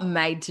 We're not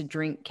made to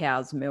drink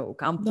cow's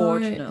milk,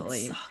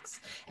 unfortunately. No, it sucks.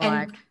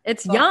 Like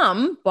it's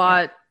yum,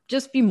 but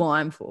just be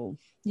mindful.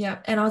 Yeah.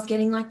 And I was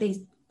getting like these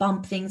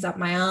bump things up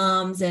my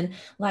arms and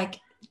like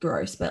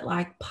gross, but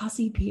like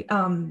pussy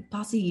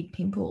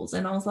pimples.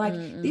 And I was like,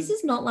 this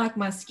is not like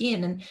my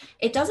skin. And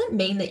it doesn't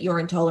mean that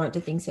you're intolerant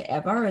to things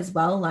forever as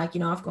well. Like,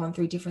 I've gone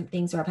through different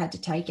things where I've had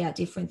to take out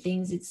different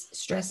things. It's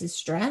stress is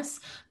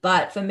stress.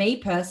 But for me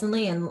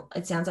personally, and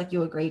it sounds like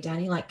you agree,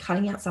 Danny, like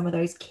cutting out some of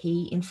those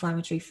key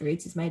inflammatory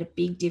foods has made a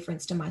big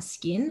difference to my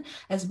skin,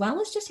 as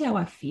well as just how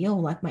I feel,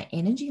 like my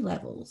energy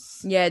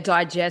levels. Yeah,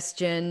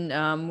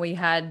 digestion. We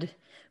had,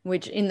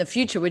 which in the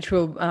future, which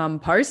we'll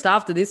post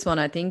after this one,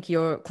 I think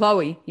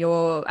Chloe,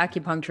 your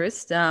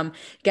acupuncturist,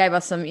 gave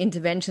us some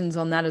interventions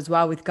on that as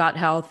well with gut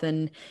health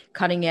and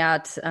cutting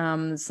out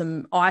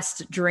some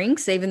iced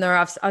drinks, even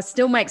though I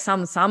still make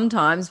some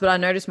sometimes, but I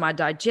notice my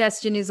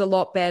digestion is a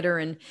lot better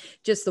and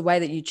just the way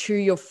that you chew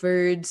your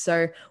food.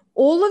 So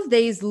all of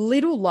these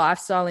little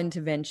lifestyle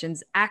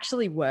interventions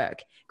actually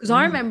work. Because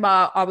I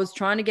remember I was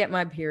trying to get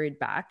my period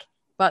back,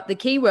 but the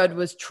key word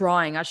was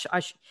trying.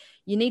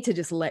 You need to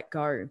just let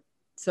go.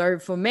 So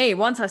for me,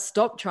 once I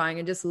stopped trying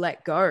and just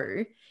let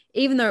go,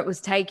 even though it was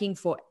taking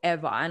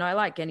forever, and I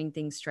like getting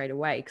things straight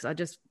away because I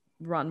just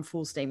run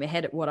full steam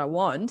ahead at what I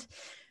want,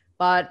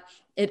 but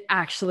it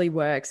actually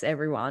works,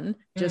 everyone.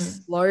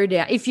 Just slow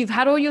down. If you've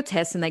had all your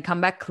tests and they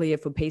come back clear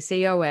for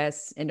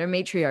PCOS,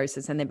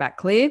 endometriosis, and they're back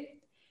clear,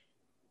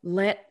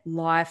 let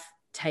life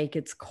take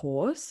its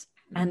course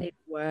and it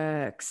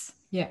works.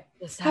 Yeah.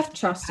 Just have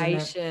trust in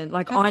patient.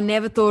 Like I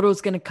never thought it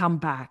was going to come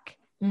back.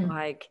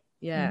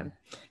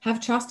 Have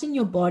trust in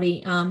your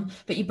body.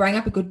 But you bring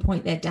up a good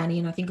point there, Danny.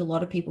 And I think a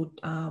lot of people,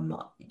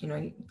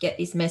 get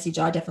this message.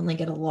 I definitely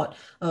get a lot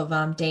of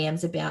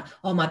DMs about,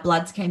 oh, my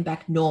bloods came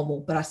back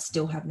normal, but I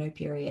still have no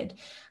period.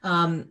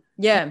 That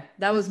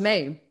was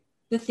me.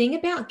 The thing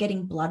about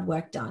getting blood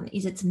work done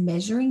is it's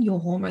measuring your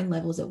hormone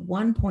levels at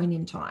one point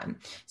in time.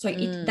 So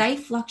they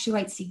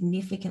fluctuate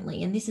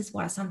significantly. And this is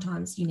why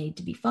sometimes you need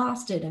to be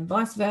fasted and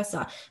vice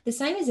versa. The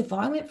same as if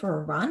I went for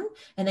a run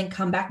and then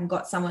come back and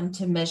got someone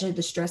to measure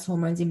the stress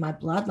hormones in my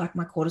blood, like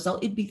my cortisol,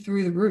 it'd be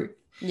through the roof.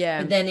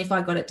 Yeah. But then if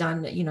I got it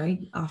done,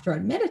 after I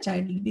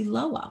meditated, it'd be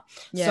lower.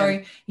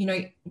 Yeah.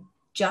 So,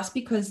 just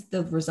because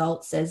the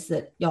result says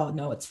that, oh,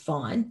 no, it's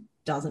fine,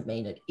 doesn't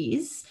mean it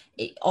is.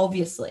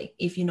 Obviously,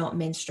 if you're not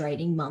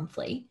menstruating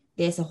monthly,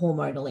 there's a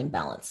hormonal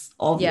imbalance.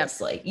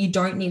 Obviously, you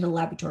don't need a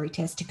laboratory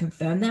test to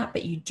confirm that,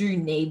 but you do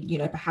need,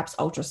 perhaps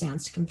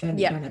ultrasounds to confirm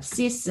that you don't have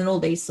cysts and all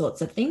these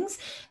sorts of things.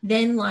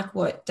 Then, like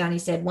what Danny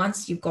said,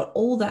 once you've got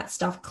all that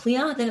stuff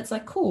clear, then it's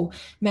like, cool,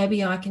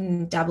 maybe I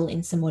can dabble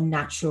in some more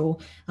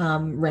natural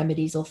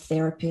remedies or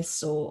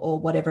therapists or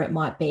whatever it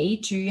might be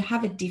to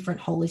have a different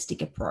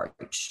holistic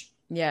approach.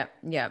 Yeah.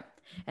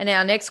 And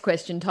our next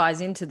question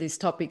ties into this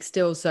topic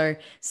still. So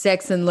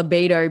sex and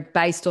libido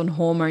based on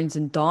hormones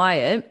and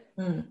diet.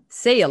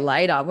 See you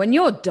later. When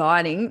you're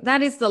dieting,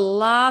 that is the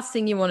last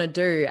thing you want to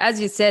do. As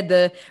you said,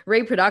 the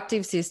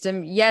reproductive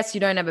system, yes,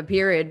 you don't have a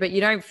period, but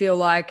you don't feel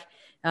like,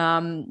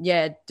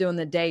 doing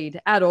the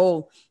deed at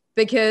all.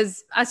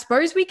 Because I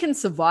suppose we can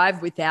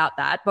survive without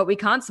that, but we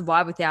can't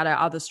survive without our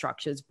other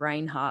structures,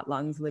 brain, heart,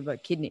 lungs, liver,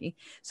 kidney.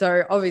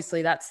 So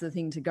obviously that's the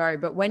thing to go.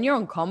 But when you're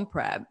on comp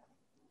prep,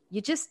 you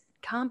just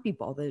can't be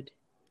bothered.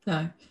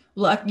 No.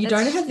 Like you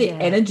don't have the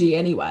energy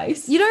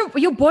anyways.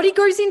 Your body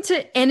goes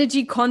into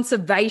energy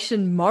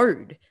conservation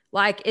mode.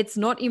 Like it's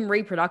not in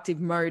reproductive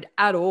mode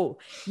at all.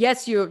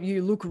 Yes,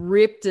 you look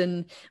ripped,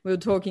 and we were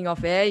talking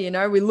off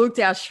air, we looked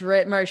our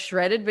most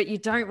shredded, but you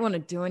don't want to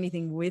do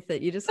anything with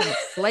it. You just want to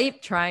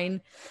sleep,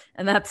 train,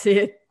 and that's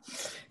it.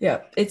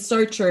 Yeah, it's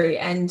so true.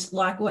 And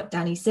like what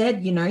Danny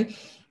said,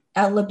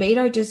 our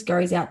libido just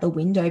goes out the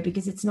window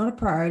because it's not a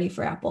priority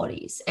for our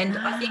bodies. And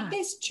I think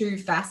there's two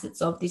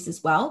facets of this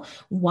as well.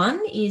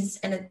 One is,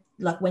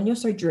 like when you're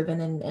so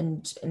driven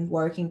and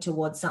working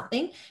towards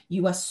something,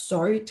 you are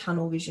so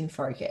tunnel vision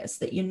focused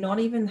that you're not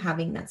even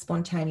having that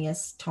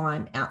spontaneous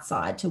time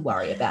outside to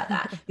worry about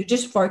that. You're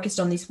just focused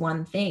on this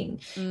one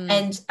thing.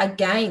 And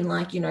again,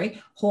 like,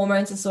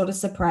 hormones are sort of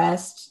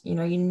suppressed, you're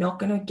not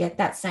going to get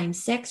that same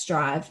sex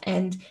drive.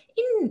 And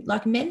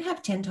like men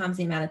have 10 times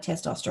the amount of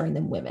testosterone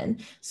than women.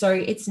 So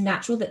it's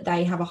natural that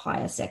they have a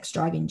higher sex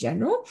drive in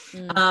general.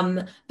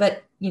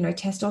 But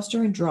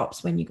testosterone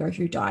drops when you go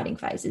through dieting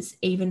phases,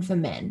 even for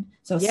men.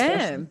 So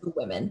especially for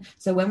women.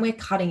 So when we're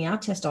cutting our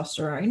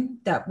testosterone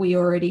that we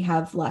already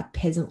have like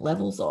peasant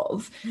levels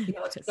of,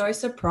 it's no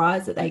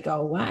surprise that they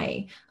go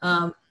away.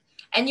 And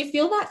you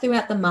feel that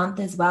throughout the month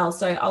as well.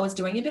 So I was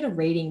doing a bit of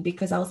reading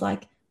because I was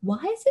like, why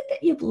is it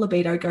that your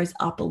libido goes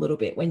up a little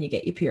bit when you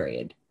get your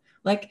period?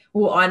 Like,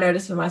 well, I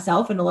noticed for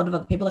myself and a lot of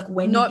other people, like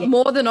when not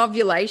more than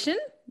ovulation.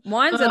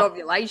 Mine's at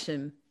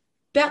ovulation.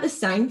 About the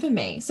same for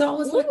me. So I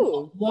was like,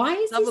 why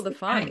is double this the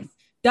fun? Case?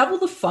 Double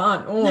the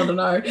fun. Oh, I don't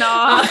know.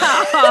 No.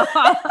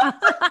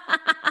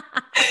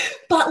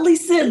 But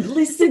listen,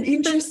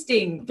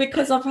 interesting,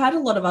 because I've had a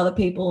lot of other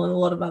people and a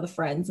lot of other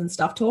friends and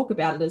stuff talk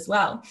about it as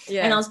well.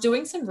 Yeah. And I was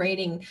doing some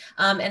reading,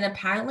 and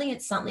apparently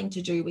it's something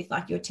to do with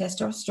like your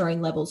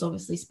testosterone levels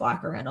obviously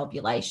spike around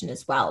ovulation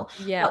as well.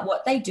 Yeah. But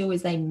what they do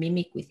is they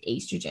mimic with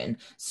estrogen.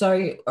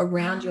 So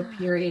around your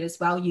period as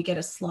well, you get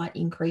a slight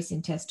increase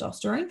in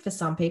testosterone. For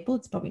some people,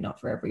 it's probably not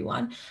for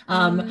everyone.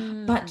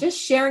 But just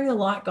sharing the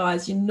light,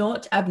 guys, you're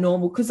not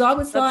abnormal. Because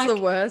that's the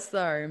worst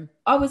though.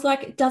 I was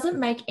like, it doesn't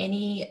make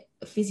any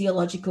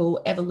physiological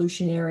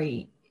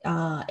evolutionary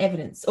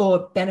evidence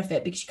or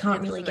benefit because you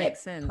can't really get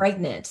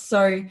pregnant.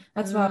 So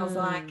that's why I was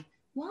like,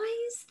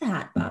 why is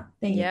that? But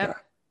there you go.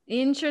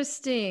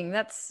 Interesting.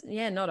 That's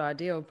not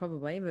ideal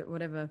probably, but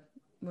whatever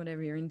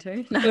you're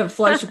into. Whatever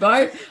floats your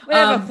boat.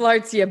 Whatever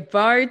floats your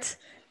boat.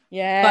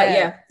 Yeah. But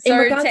yeah.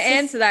 So to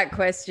answer that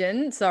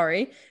question,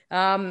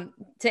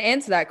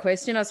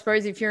 I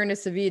suppose if you're in a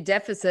severe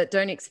deficit,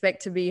 don't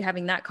expect to be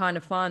having that kind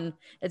of fun.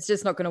 It's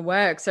just not going to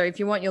work. So if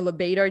you want your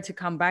libido to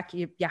come back,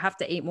 you have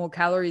to eat more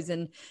calories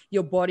and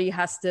your body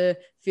has to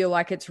feel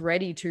like it's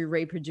ready to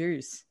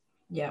reproduce.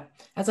 Yeah.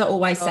 As I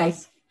always say,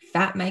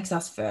 fat makes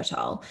us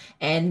fertile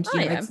and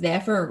it's there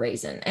for a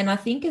reason. And I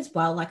think as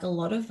well, like a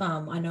lot of,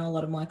 I know a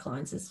lot of my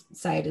clients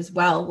say it as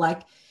well,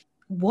 like,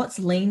 what's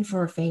lean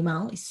for a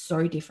female is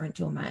so different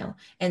to a male.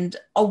 And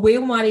we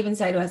might even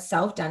say to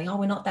ourselves, Danny,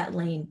 we're not that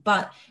lean,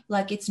 but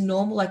like it's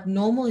normal. Like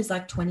normal is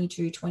like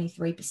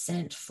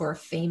 23% for a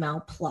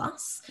female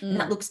plus, and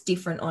that looks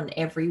different on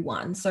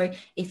everyone. So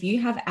if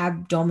you have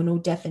abdominal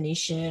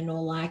definition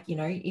or like,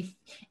 if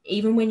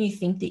even when you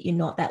think that you're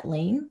not that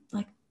lean,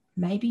 like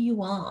maybe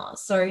you are.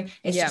 So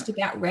it's just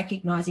about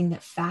recognizing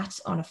that fat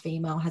on a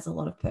female has a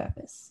lot of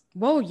purpose.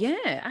 Well,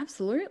 yeah,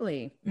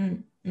 absolutely.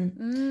 All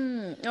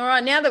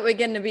right, now that we're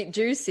getting a bit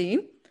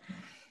juicy,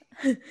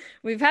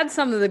 we've had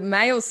some of the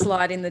males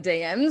slide in the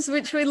DMs,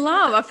 which we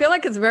love. I feel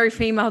like it's a very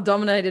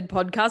female-dominated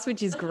podcast,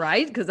 which is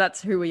great because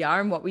that's who we are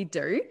and what we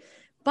do.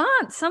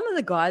 But some of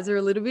the guys are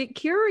a little bit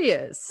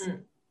curious,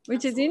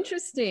 which is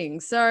interesting.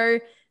 So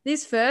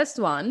this first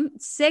one,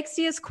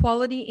 sexiest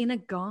quality in a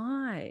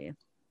guy.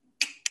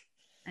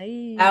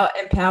 Hey.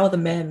 Empower the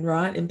men,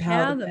 right?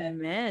 Empower the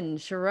men.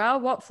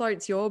 Sherelle, what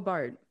floats your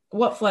boat?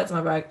 What floats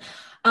my boat?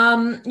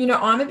 I'm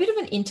a bit of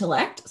an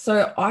intellect,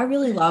 so I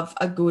really love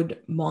a good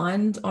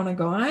mind on a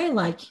guy.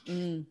 Like,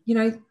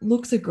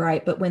 looks are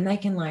great, but when they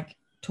can like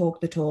talk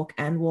the talk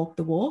and walk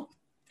the walk,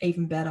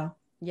 even better.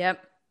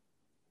 Yep.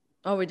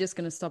 Oh, we're just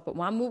going to stop at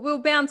one. We'll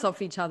bounce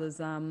off each other's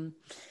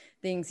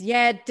things.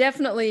 Yeah,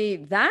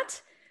 definitely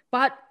that.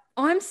 But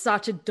I'm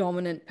such a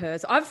dominant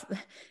person.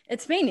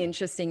 It's been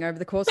interesting over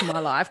the course of my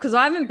life because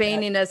I haven't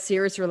been in a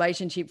serious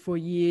relationship for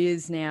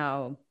years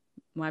now.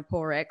 My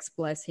poor ex,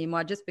 bless him.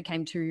 I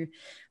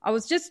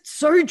was just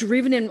so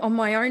driven on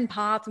my own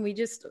path and we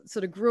just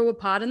sort of grew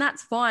apart, and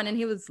that's fine. And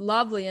he was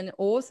lovely and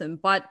awesome.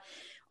 But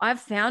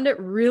I've found it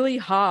really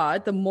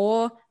hard the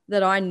more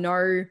that I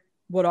know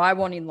what I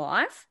want in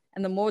life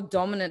and the more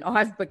dominant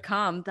I've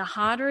become, the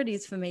harder it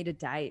is for me to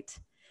date.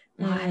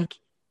 Like,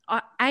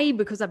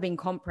 because I've been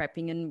comp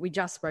prepping, and we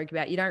just spoke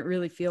about, you don't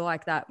really feel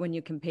like that when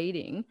you're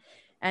competing.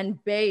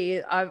 And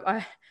B,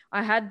 I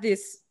had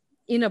this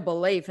inner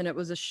belief, and it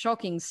was a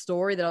shocking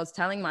story that I was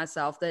telling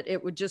myself, that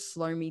it would just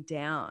slow me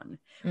down,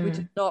 which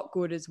is not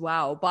good as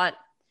well. But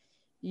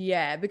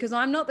yeah, because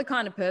I'm not the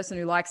kind of person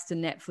who likes to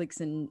Netflix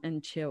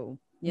and chill.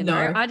 You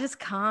know, I just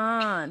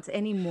can't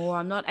anymore.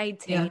 I'm not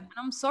 18. And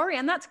I'm sorry.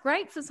 And that's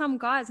great for some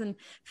guys and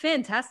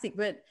fantastic.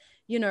 But,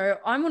 you know,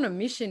 I'm on a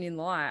mission in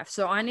life.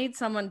 So I need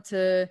someone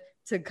to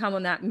come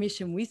on that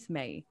mission with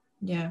me.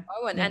 Yeah.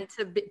 Oh, and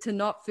to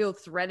not feel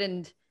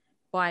threatened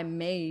by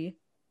me.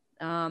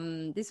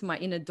 This is my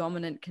inner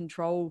dominant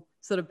control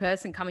sort of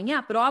person coming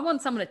out. But I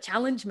want someone to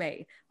challenge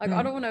me. Like,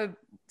 I don't want to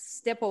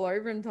step all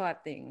over him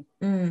type thing.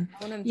 I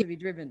want him to be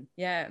driven.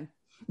 Yeah.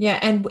 Yeah,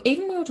 and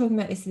even we were talking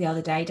about this the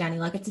other day, Danny,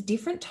 like it's a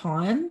different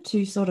time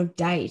to sort of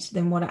date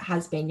than what it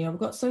has been. You know, we've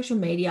got social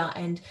media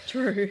and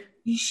true,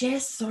 you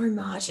share so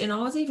much. And I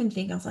was even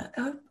thinking, I was like,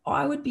 oh,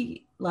 I would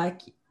be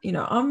like, you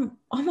know,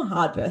 I'm a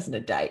hard person to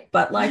date,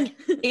 but like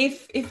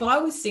if I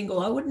was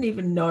single, I wouldn't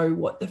even know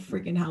what the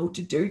freaking hell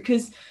to do,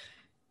 because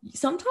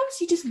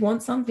sometimes you just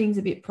want some things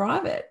a bit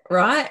private,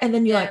 right? And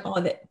then you're like,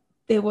 oh,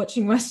 they're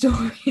watching my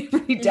story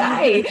every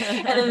day,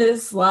 and then they're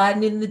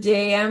sliding in the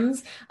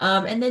DMs,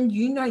 and then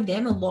you know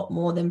them a lot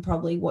more than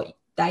probably what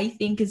they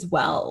think as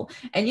well.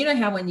 And you know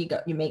how when you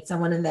meet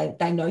someone and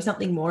they know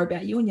something more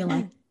about you, and you're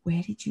like,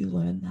 where did you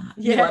learn that?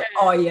 You're like,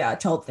 oh yeah, I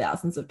told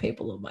thousands of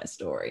people of my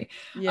story.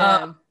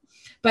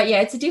 But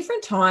yeah, it's a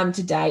different time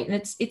to date, and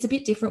it's a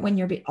bit different when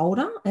you're a bit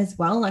older as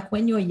well. Like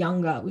when you're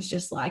younger, it was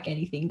just like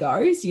anything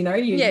goes, you know.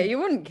 You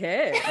wouldn't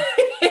care.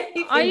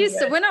 I used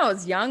to, when I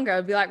was younger,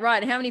 I'd be like,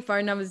 right, how many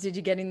phone numbers did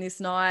you get in this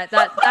night?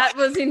 That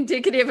was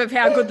indicative of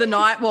how good the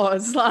night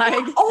was.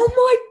 Like, oh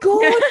my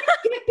God,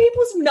 get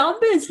people's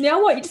numbers.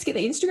 Now what? You just get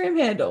the Instagram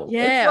handle.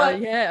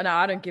 Yeah. No,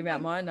 I don't give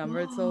out my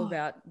number. It's all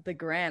about the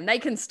gram. They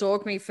can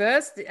stalk me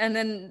first, and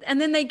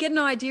then they get an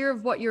idea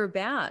of what you're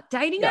about.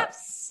 Dating apps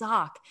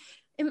suck.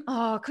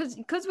 Because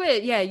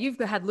you've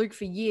had Luke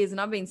for years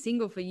and I've been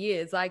single for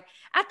years. Like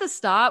at the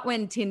start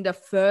when Tinder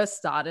first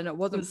started, and it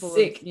wasn't full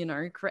of, you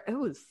know, it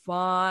was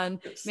fun.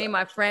 Me and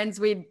my friends,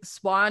 we'd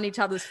spy on each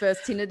other's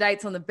first Tinder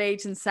dates on the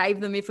beach and save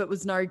them if it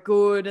was no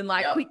good. And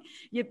like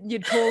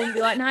you'd call and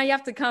be like, no, you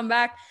have to come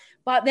back.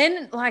 But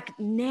then like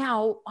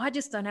now I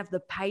just don't have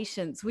the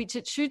patience, which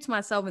it shoots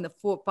myself in the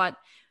foot. But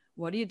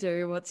what do you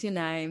do? What's your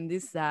name?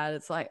 This, that.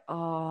 It's like,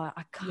 oh,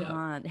 I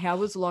can't. How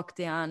was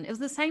lockdown? It was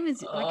the same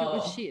as like it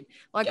was shit.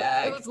 Like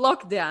it was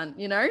lockdown,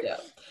 you know? Yeah.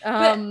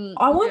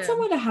 I want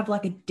someone to have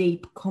like a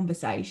deep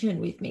conversation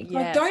with me.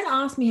 Like, don't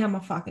ask me how my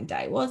fucking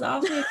day was.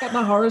 Ask me about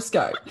my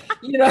horoscope,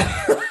 you know?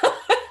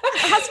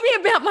 Ask me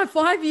about my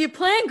 5-year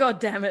plan, God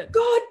damn it.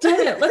 God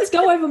damn it. Let's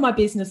go over my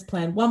business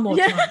plan one more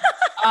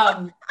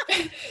time.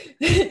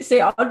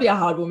 See, I'd be a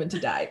hard woman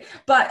today.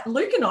 But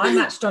Luke and I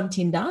matched on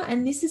Tinder,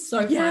 and this is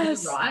so funny,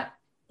 right?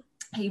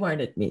 He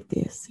won't admit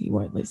this. He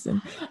won't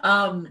listen.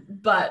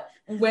 But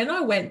when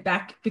I went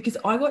back, because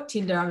I got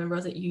Tinder, I remember I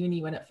was at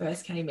uni when it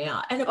first came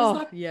out, and it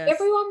was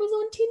everyone was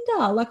on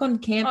Tinder, like on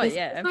campus.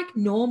 It's like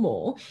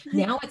normal.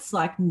 Now it's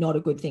like not a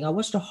good thing. I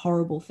watched a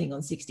horrible thing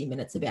on 60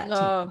 Minutes about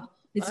Tinder.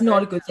 It's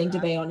not a good thing to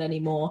be on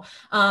anymore.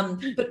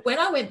 But when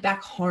I went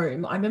back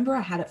home, I remember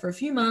I had it for a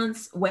few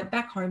months, went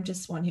back home to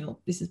Swan Hill.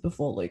 This is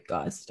before Luke,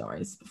 guys.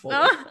 Stories before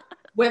Luke.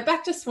 Went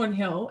back to Swan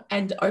Hill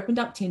and opened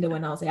up Tinder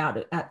when I was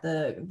out at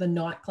the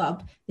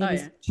nightclub. There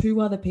was 2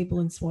 other people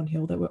in Swan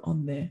Hill that were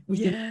on there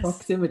within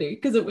proximity,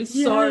 because it was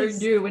so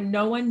new and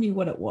no one knew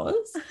what it was.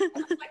 And I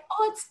was like,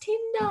 oh, it's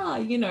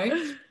Tinder, you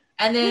know.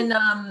 And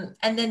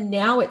then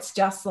now it's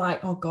just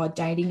like, oh God,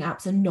 dating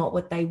apps are not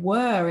what they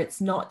were. It's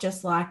not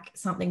just like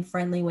something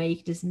friendly where you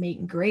can just meet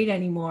and greet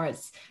anymore.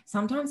 It's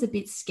sometimes a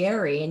bit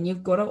scary, and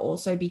you've got to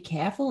also be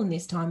careful in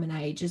this time and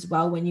age as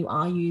well when you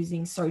are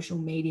using social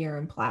media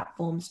and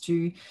platforms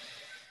to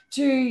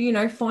you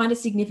know, find a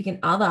significant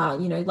other.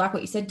 You know, like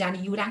what you said, Danny,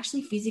 you would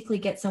actually physically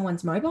get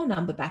someone's mobile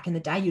number back in the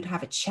day. You'd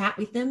have a chat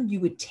with them, you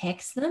would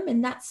text them,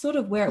 and that's sort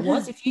of where it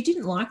was. If you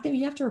didn't like them,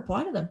 you have to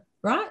reply to them.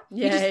 Right?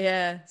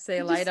 See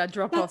you later.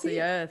 Drop off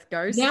the earth.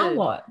 Ghosted. Now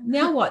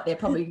what? They're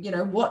probably, you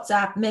know,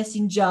 WhatsApp,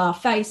 Messenger,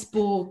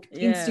 Facebook,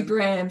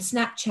 Instagram,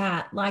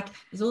 Snapchat. Like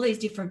there's all these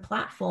different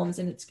platforms,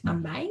 and it's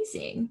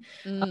amazing.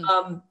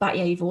 But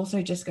yeah, you've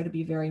also just got to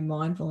be very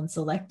mindful and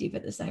selective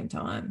at the same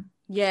time.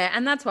 Yeah,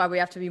 and that's why we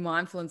have to be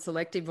mindful and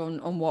selective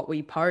on what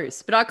we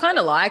post. But I kind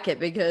of like it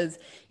because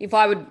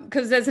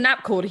because there's an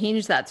app called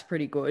Hinge that's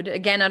pretty good.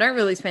 Again, I don't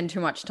really spend too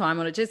much time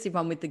on it, just if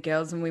I'm with the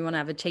girls and we want to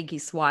have a cheeky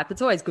swipe.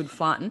 It's always good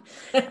fun.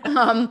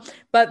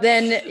 But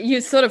then you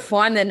sort of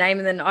find their name,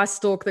 and then I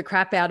stalk the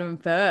crap out of them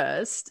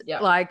first.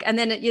 Yep. Like, and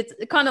then it's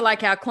kind of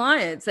like our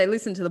clients. They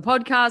listen to the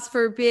podcast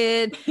for a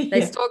bit.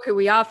 They stalk who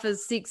we are for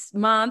 6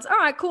 months. All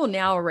right, cool.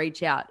 Now I'll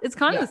reach out. It's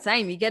kind of the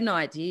same. You get an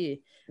idea.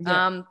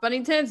 Yeah. But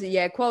in terms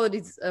of,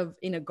 qualities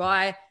in a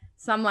guy,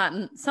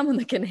 someone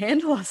that can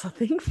handle us, I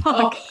think.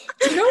 Oh, Fuck.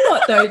 do you know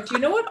what though? Do you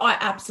know what I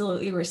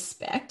absolutely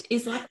respect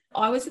is like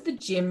I was at the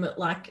gym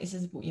like this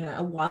is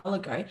a while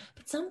ago,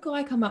 but some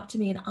guy come up to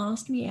me and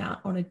asked me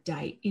out on a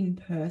date in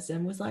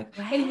person. Was like,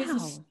 and he was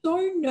just Wow.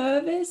 so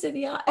nervous, and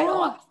I Oh.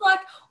 was like,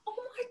 oh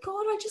my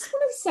God, I just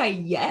want to say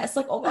yes,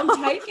 like oh,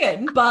 I'm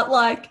taken, but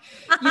like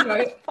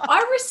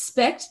I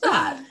respect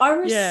that.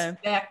 I Yeah.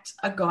 respect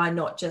a guy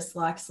not just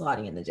like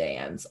sliding in the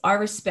DMs. I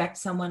respect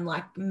someone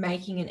like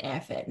making an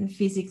effort and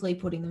physically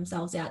putting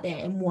themselves out there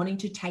and wanting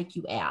to take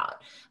you out,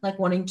 like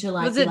wanting to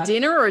like Was it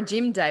dinner or a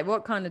gym date?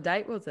 What kind of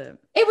date was it?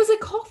 it was a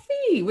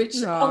coffee,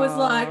 which I was No,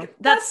 like,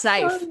 that's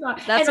so safe.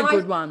 nice. That's a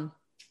good one.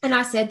 And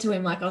I said to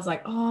him, like, I was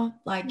like, oh,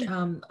 like,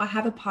 I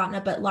have a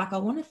partner, but like, I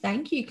want to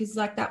thank you because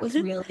like that was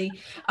really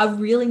a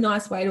really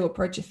nice way to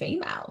approach a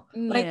female.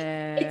 Like,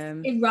 Yeah.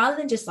 rather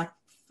than just like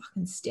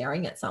fucking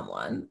staring at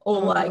someone or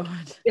Oh, like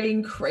God.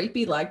 being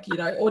creepy, like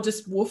or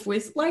just woof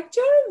whisk. Like, do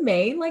you know what I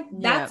mean? Like,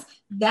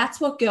 that's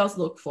what girls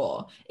look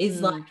for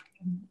is like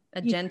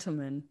a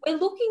gentleman. We're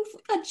looking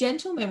for a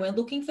gentleman. We're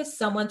looking for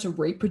someone to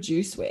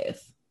reproduce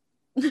with.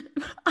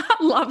 I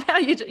love how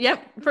you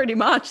pretty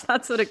much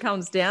that's what it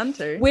comes down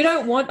to. We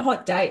don't want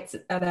hot dates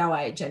at our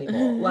age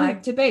anymore.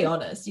 Like, to be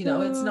honest,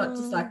 it's not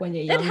just like when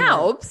you're young. It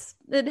helps,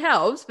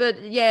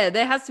 but yeah,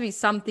 there has to be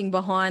something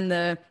behind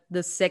the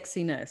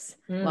sexiness,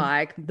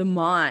 like the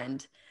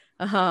mind,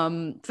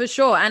 for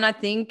sure. And I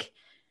think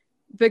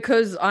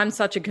because I'm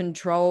such a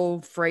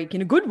control freak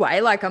in a good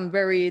way, like I'm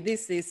very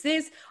this,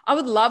 I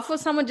would love for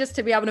someone just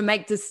to be able to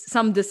make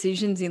some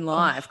decisions in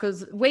life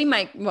because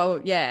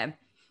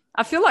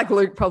I feel like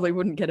Luke probably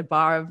wouldn't get a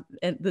bar of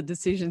the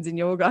decisions in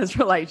your guys'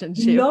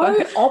 relationship. No,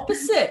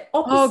 opposite.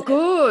 Oh,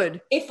 good.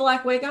 If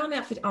like we're going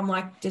out I'm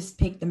like, just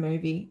pick the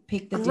movie,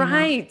 pick the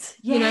Great.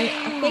 dinner.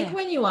 Yeah. I think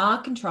when you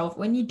are controlled,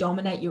 when you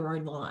dominate your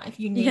own life,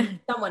 you need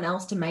someone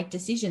else to make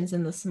decisions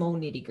in the small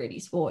nitty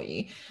gritties for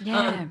you.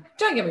 Yeah.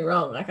 Don't get me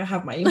wrong, like I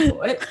have my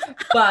input,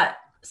 but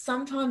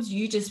sometimes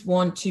you just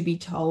want to be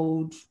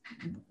told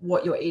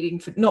what you're eating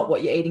for, not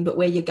what you're eating, but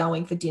where you're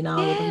going for dinner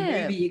or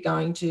the movie you're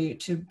going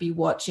to be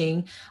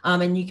watching.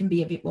 And you can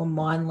be a bit more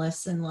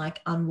mindless and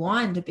like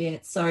unwind a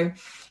bit. So,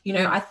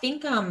 I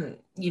think,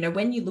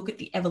 when you look at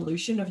the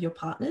evolution of your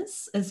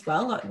partners as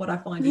well, like what I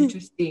find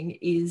interesting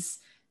is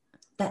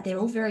that they're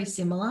all very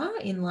similar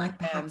in like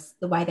perhaps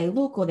the way they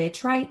look or their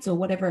traits or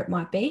whatever it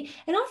might be.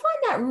 And I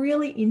find that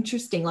really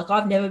interesting. Like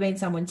I've never been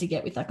someone to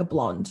get with like a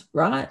blonde,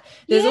 right?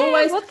 There's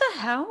always what the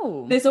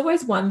hell? There's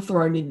always one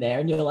thrown in there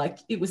and you're like,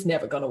 it was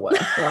never going to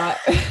work, right?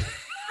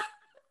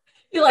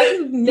 You're like,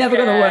 it's never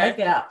going to work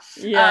out.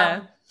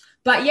 Yeah.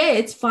 But yeah,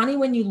 it's funny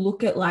when you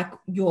look at like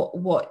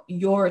what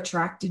you're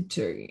attracted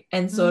to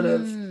and sort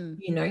of,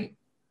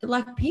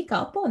 like pick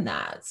up on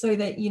that so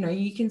that,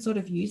 you can sort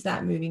of use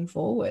that moving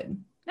forward.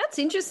 That's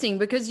interesting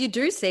because you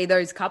do see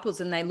those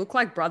couples and they look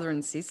like brother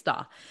and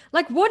sister.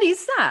 Like, what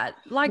is that?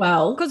 Like,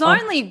 because I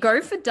only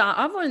go for dark.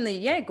 I've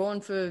only,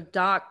 gone for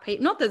dark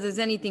people. Not that there's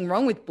anything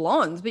wrong with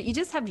blondes, but you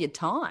just have your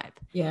type.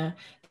 Yeah.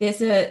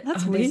 There's a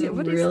weird.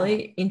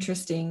 really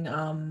interesting,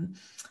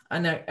 I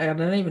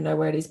don't even know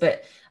where it is,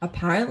 but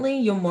apparently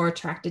you're more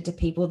attracted to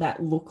people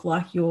that look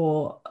like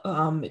your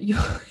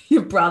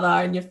brother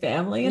and your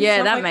family. And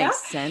that like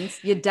makes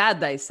sense. Your dad,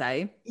 they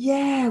say.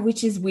 Yeah,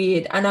 which is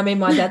weird. And I mean,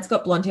 my dad's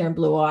got blonde hair and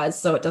blue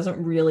eyes, so it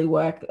doesn't really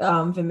work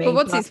for me. But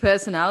what's his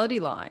personality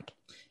like?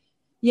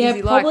 Yeah,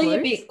 probably like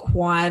a bit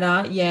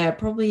quieter. Yeah,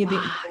 probably a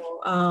bit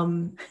more.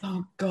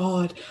 Oh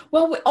God.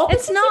 Well,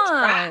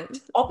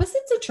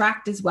 opposites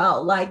attract as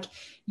well. Like,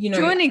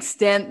 to an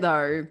extent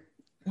though.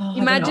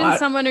 Imagine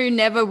someone who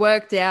never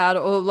worked out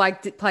or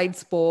like played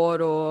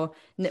sport or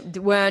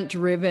weren't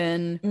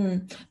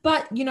driven.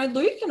 But,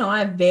 Luke and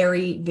I are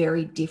very,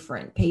 very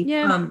different people.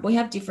 Yeah. We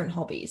have different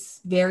hobbies,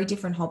 very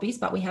different hobbies,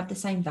 but we have the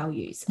same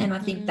values. And I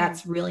think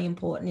that's really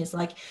important is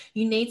like,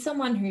 you need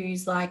someone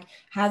who's like,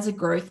 has a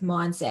growth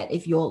mindset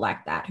if you're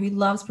like that, who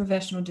loves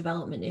professional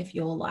development if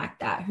you're like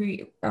that, who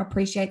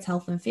appreciates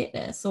health and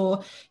fitness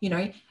or,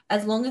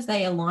 as long as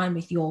they align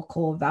with your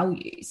core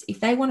values. If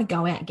they want to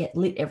go out and get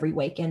lit every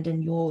weekend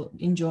and you're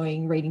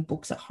enjoying reading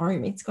books at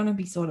home, it's going to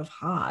be sort of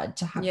hard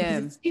to have.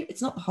 Yeah.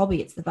 It's not the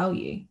hobby, it's the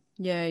value.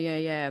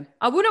 Yeah.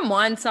 I wouldn't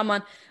mind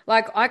someone,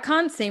 like I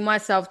can't see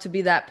myself to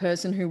be that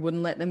person who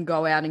wouldn't let them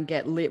go out and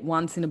get lit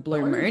once in a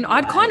blue moon.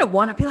 I'd kind of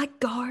want to be like,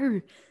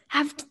 go.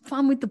 Have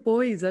fun with the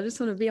boys. I just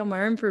want to be on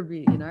my own for a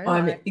bit,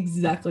 I'm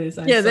exactly the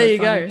same. Yeah, so there you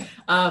go.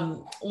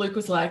 Luke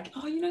was like,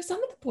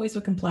 some of the boys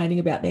were complaining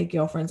about their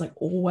girlfriends like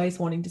always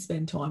wanting to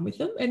spend time with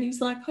them. And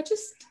he's like, I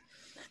just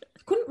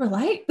couldn't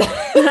relate.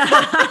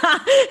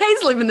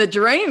 He's living the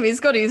dream. He's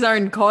got his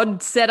own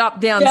cod set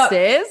up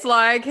downstairs. Yep.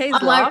 Like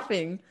he's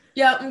laughing.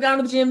 Yeah, I'm going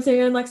to the gym, see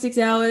you in like 6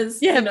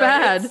 hours. Yeah,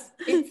 bad.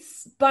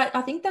 But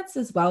I think that's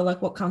as well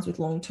like what comes with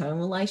long-term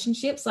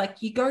relationships.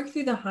 Like you go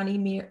through the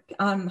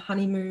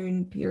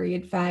honeymoon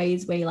period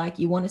phase where like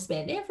you want to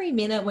spend every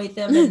minute with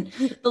them.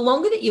 And the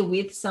longer that you're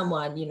with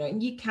someone,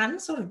 you can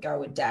sort of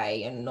go a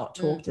day and not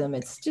talk to them.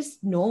 It's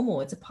just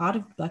normal. It's a part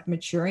of like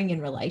maturing in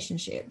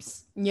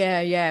relationships.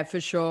 Yeah, for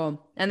sure.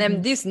 And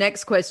then this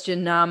next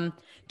question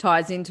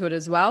ties into it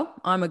as well.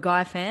 I'm a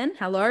guy fan.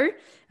 Hello.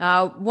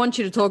 Want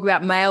you to talk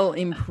about male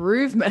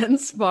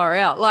improvements far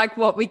out, like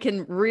what we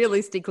can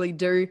realistically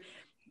do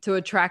to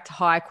attract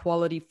high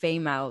quality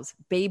females.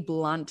 Be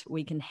blunt.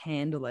 We can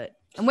handle it.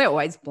 And we're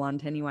always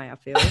blunt anyway, I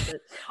feel.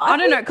 But I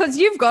don't know, because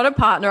you've got a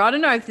partner. I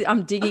don't know if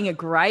I'm digging a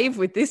grave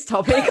with this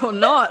topic or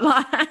not.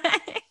 Like,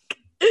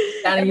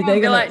 Danny, you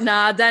think like,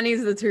 nah,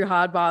 Danny's the too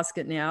hard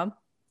basket now.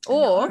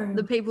 Or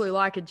the people who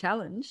like a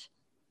challenge.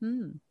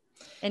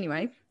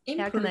 Anyway,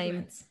 how can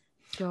they...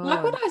 God.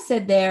 Like what I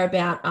said there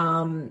about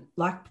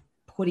like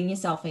putting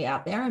yourself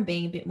out there and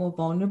being a bit more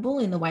vulnerable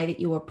in the way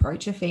that you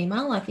approach a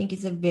female, I think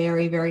is a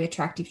very, very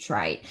attractive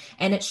trait.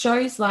 And it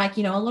shows like,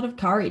 a lot of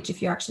courage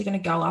if you're actually going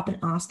to go up and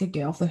ask a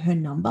girl for her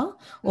number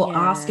or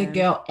ask a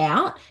girl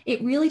out.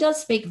 It really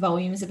does speak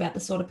volumes about the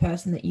sort of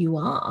person that you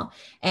are.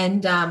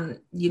 And,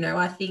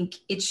 I think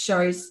it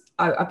shows...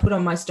 I put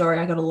on my story,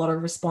 I got a lot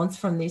of response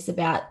from this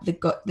about the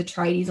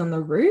tradies on the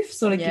roof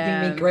sort of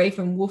giving me grief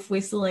and wolf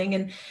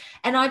whistling.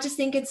 And I just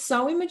think it's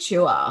so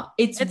immature.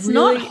 It's really...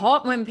 not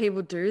hot when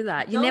people do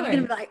that. You're never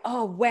going to be like,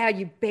 oh, wow,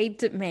 you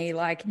beeped at me.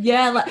 Like,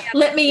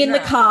 let me in the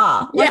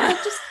car. Like,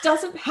 that just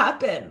doesn't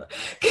happen.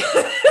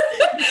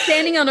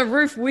 Standing on a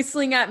roof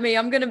whistling at me.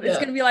 It's going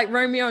to be like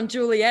Romeo and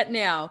Juliet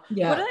now.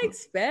 Yeah. What do I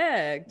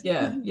expect?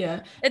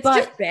 Yeah. It's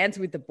just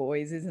banter with the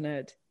boys, isn't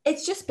it?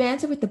 It's just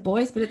banter with the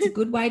boys, but it's a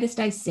good way to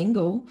stay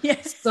single.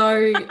 Yes.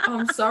 So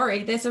I'm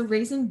sorry. There's a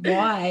reason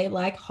why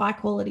like high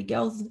quality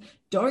girls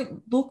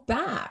don't look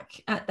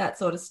back at that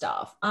sort of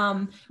stuff.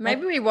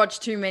 Maybe we watch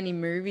too many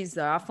movies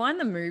though. I find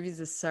the movies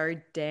are so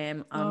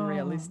damn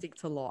unrealistic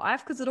to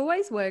life because it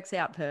always works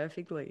out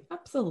perfectly.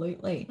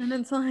 Absolutely. And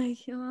it's like,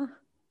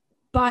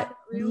 but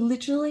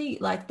literally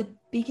like the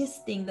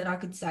biggest thing that I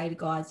could say to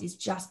guys is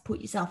just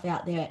put yourself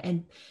out there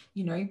and,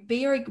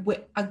 be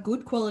a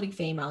good quality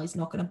female is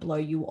not going to blow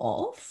you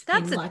off.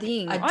 That's the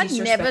thing. I'd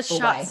never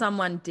shut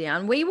someone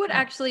down. We would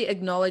actually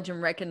acknowledge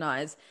and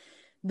recognize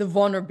the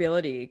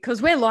vulnerability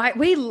because we're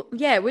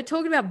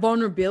talking about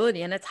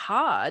vulnerability and it's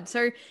hard.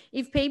 So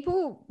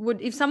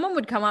if someone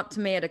would come up to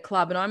me at a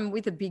club and I'm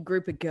with a big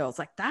group of girls,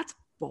 like that's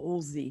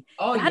ballsy.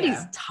 That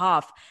is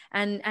tough.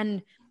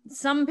 And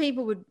some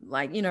people would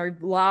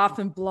laugh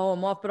and blow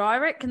them off, but I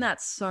reckon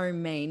that's so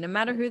mean, no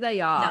matter who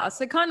they are. No.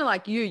 So kind of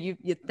like you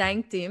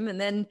thanked him and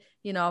then,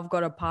 I've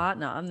got a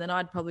partner and then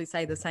I'd probably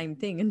say the same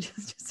thing and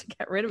just to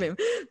get rid of him.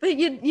 But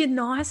you're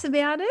nice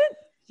about it.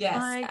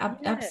 Yes,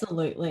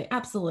 absolutely.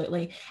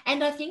 Absolutely.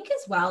 And I think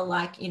as well,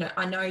 like,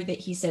 I know that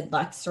he said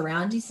like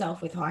surround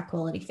yourself with high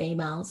quality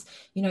females,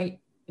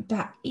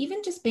 but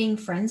even just being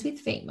friends with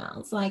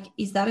females, like,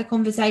 is that a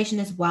conversation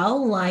as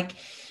well? Like,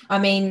 I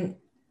mean,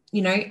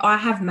 I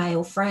have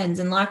male friends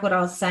and like what I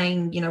was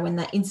saying, when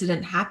that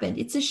incident happened,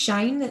 it's a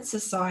shame that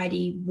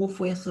society wolf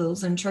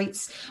whistles and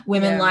treats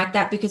women like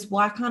that because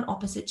why can't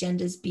opposite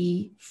genders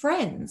be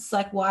friends?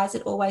 Like, why is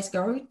it always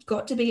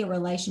got to be a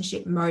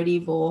relationship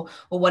motive or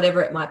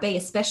whatever it might be,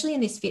 especially in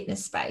this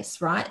fitness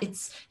space, right?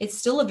 It's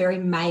still a very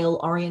male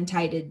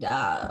orientated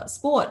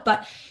sport.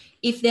 But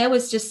if there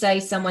was just say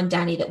someone,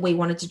 Danny, that we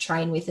wanted to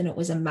train with and it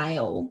was a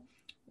male,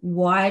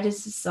 why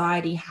does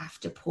society have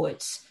to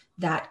put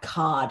that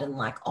card and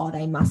like, oh,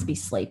 they must be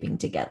sleeping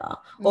together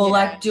or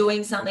like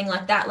doing something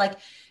like that? Like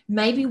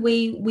maybe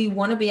we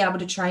want to be able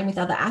to train with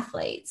other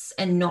athletes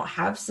and not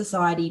have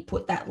society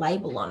put that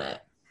label on it.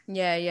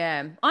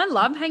 Yeah. I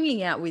love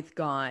hanging out with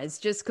guys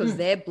just because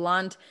they're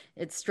blunt.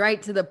 It's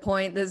straight to the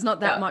point. There's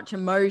not that much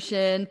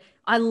emotion.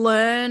 I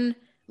learn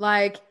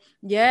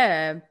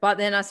but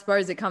then I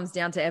suppose it comes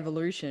down to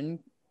evolution.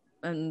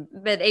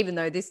 But even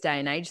though this day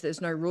and age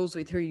there's no rules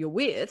with who you're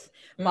with,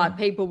 but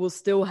people will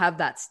still have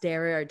that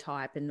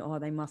stereotype and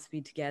they must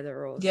be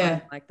together or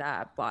something like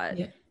that. But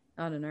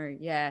I don't know.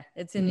 Yeah,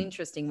 it's an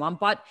interesting one.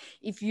 But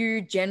if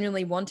you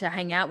genuinely want to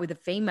hang out with a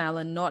female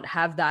and not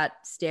have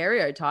that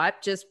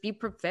stereotype, just be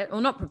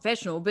not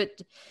professional,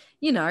 but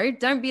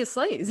don't be a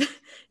sleaze.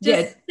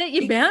 Just set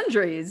your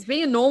boundaries.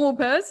 Be a normal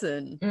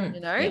person.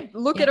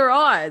 Look at her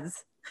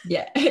eyes.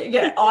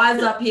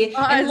 Eyes up here.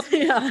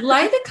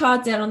 Lay the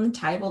cards out on the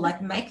table,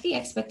 like make the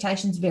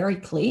expectations very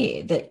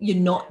clear that you're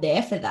not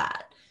there for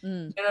that.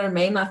 You know what I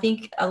mean? I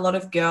think a lot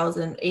of girls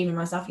and even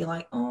myself, you're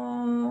like,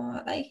 oh,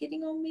 are they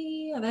hitting on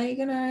me? Are they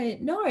gonna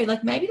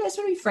like maybe they just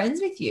want to be friends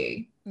with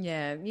you.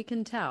 Yeah, you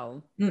can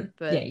tell.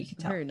 But you can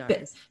tell. Who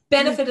knows?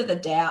 Benefit of the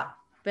doubt.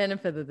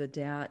 Benefit of the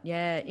doubt.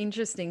 Yeah,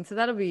 interesting. So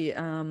that'll be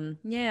I'm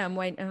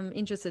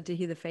interested to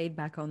hear the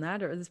feedback on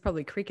that. Or there's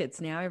probably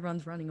crickets now.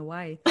 Everyone's running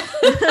away.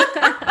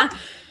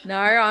 No,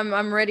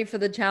 I'm ready for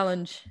the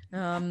challenge.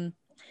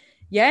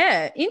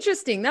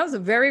 Interesting. That was a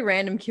very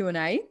random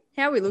Q&A.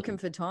 How are we looking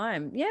for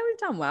time? Yeah, we've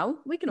done well.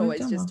 We can We've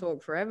always done just well.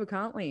 talk forever,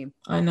 can't we?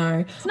 I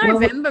know. It's Well,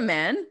 November,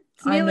 man.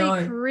 It's I nearly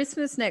know.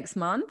 Christmas next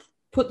month.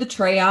 Put the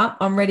tree up.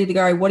 I'm ready to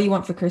go. What do you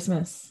want for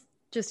Christmas?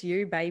 Just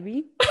you,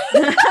 baby.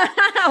 Well,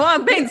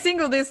 I've been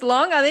single this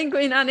long. I think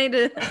I need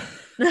to.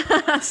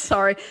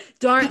 Sorry.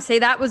 Don't see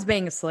that was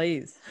being a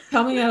sleaze.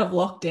 Coming out of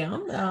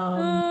lockdown.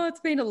 Oh, it's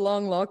been a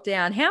long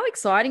lockdown. How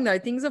exciting, though.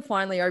 Things are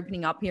finally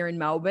opening up here in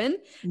Melbourne.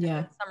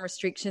 Yeah. Some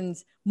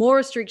restrictions, more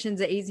restrictions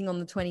are easing on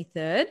the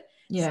 23rd.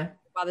 Yeah. So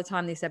by the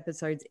time this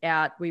episode's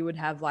out, we would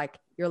have like,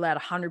 you're allowed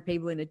 100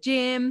 people in a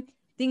gym,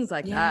 things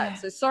like that.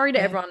 So sorry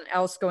to everyone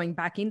else going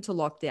back into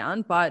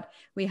lockdown, but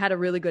we had a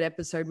really good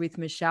episode with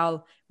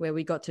Michelle where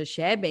we got to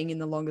share being in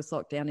the longest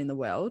lockdown in the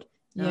world.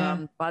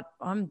 Yeah. But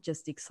I'm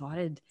just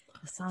excited.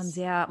 The sun's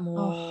out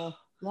more.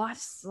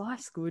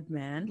 Life's good,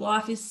 man.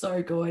 Life is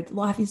so good.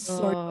 Life is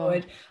so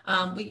good.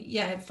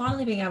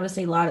 Finally being able to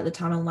see light at the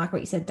tunnel. And like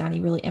what you said, Danny,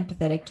 really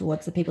empathetic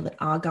towards the people that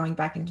are going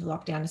back into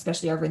lockdown,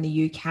 especially over in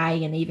the UK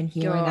and even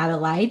here in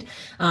Adelaide.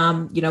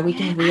 We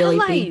can really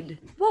Adelaide.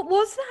 What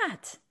was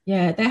that?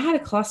 Yeah, they had a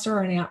cluster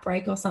or an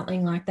outbreak or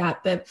something like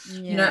that. But,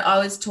 I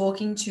was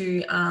talking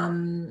to,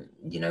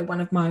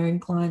 one of my own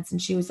clients,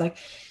 and she was like,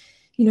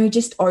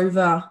 just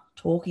over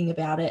talking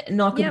about it. And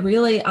I could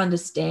really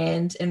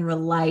understand and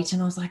relate.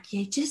 And I was like,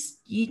 yeah,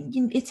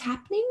 it's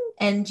happening.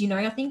 And,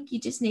 I think you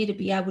just need to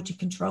be able to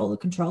control the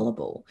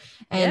controllable.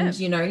 And,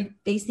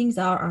 these things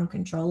are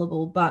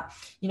uncontrollable. But,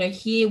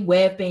 here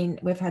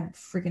we've had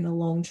freaking a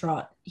long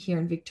trot here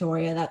in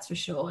Victoria, that's for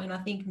sure. And I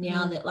think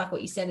now that, like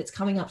what you said, it's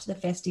coming up to the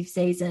festive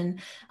season,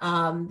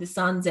 the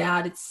sun's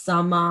out, it's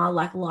summer,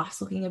 like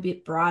life's looking a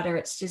bit brighter.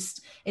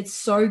 It's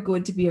so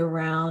good to be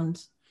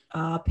around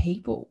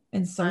people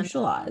and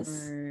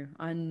socialize.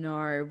 I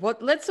know.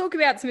 Let's talk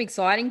about some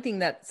exciting thing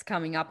that's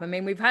coming up. I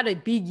mean, we've had a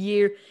big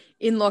year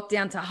in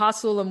lockdown to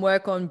hustle and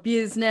work on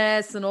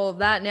business and all of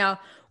that.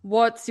 Now,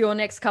 what's your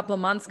next couple of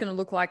months going to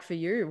look like for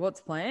you? What's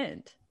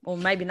planned? Or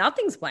maybe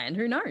nothing's planned.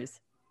 Who knows?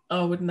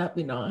 Oh, wouldn't that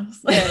be nice?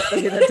 Yeah,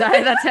 that'll be the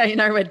day. That's how you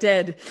know we're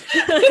dead.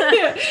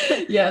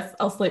 Yes,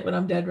 I'll sleep when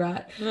I'm dead,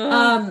 right?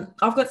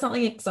 I've got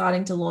something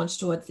exciting to launch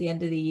towards the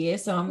end of the year,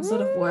 so I'm sort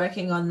of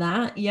working on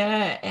that.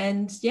 Yeah,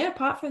 and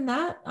apart from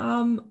that,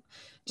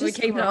 just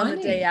keeping it on the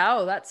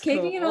DL. That's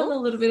keeping it on a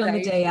little bit on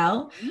the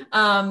DL.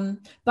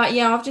 But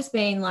I've just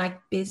been like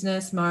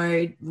business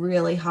mode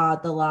really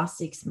hard the last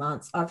 6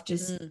 months. I've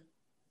just,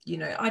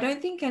 I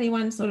don't think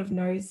anyone sort of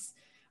knows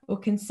or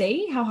can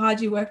see how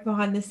hard you work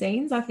behind the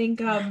scenes. I think,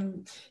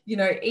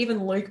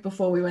 even Luke,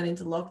 before we went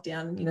into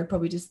lockdown,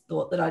 probably just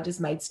thought that I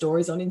just made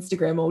stories on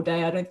Instagram all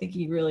day. I don't think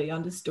he really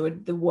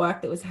understood the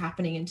work that was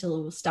happening until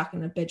we were stuck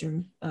in a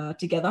bedroom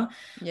together.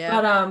 Yeah.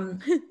 But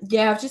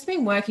I've just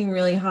been working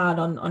really hard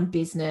on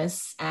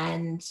business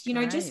and,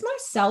 just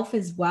myself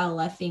as well.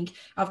 I think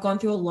I've gone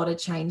through a lot of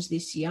change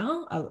this year,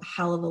 a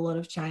hell of a lot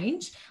of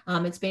change.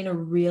 It's been a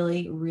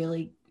really,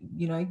 really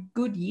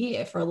good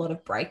year for a lot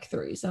of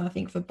breakthroughs, and I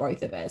think for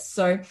both of us.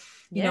 So,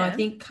 I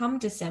think come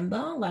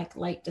December, like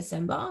late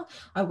December,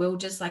 I will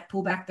just like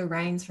pull back the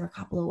reins for a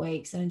couple of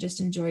weeks and just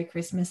enjoy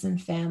Christmas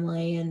and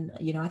family. And,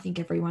 I think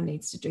everyone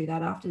needs to do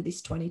that after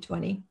this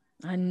 2020.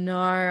 I know.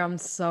 I'm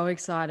so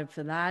excited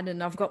for that.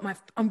 And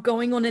I'm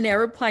going on an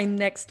aeroplane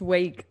next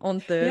week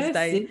on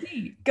Thursday.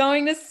 Sydney.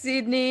 Going to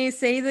Sydney,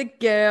 see the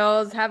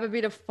girls, have a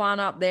bit of fun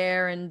up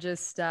there, and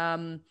just,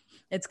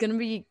 it's going to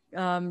be,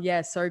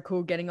 so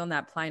cool getting on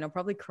that plane. I'll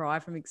probably cry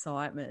from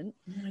excitement.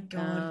 Oh my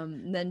God.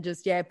 And then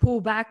just,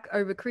 pull back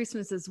over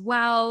Christmas as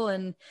well.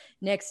 And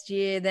next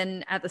year,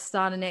 then at the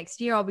start of next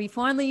year, I'll be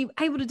finally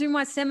able to do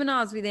my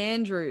seminars with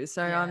Andrew.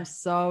 So I'm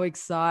so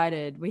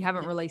excited. We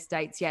haven't released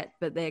dates yet,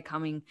 but they're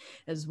coming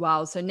as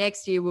well. So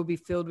next year will be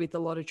filled with a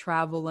lot of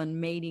travel and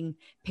meeting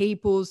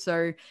people.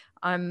 So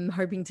I'm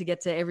hoping to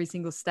get to every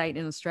single state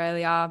in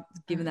Australia,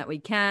 given that we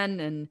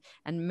can,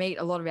 and meet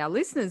a lot of our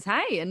listeners.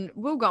 Hey, and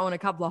we'll go on a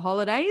couple of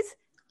holidays,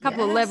 a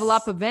couple of level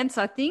up events,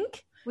 I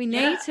think. We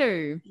need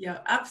to. Yeah,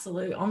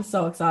 absolutely. I'm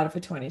so excited for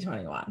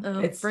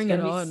 2021. It's bring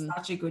it on.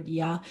 Such a good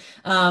year.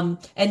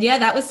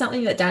 That was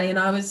something that Danny and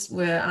I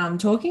were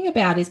talking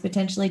about, is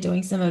potentially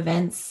doing some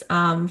events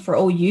for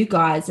all you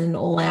guys and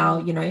all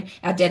our,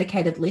 our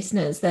dedicated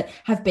listeners that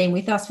have been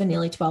with us for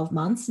nearly 12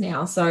 months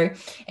now. So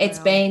it's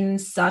been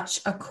such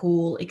a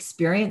cool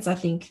experience, I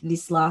think,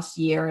 this last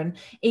year. And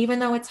even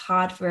though it's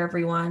hard for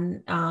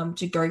everyone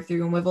to go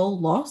through, and we've all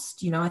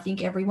lost, I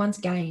think everyone's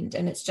gained,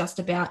 and it's just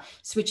about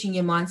switching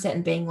your mindset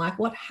and being like,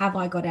 what have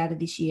I got out of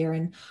this year,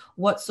 and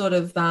what sort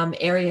of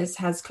areas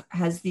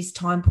has this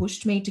time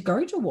pushed me to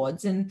go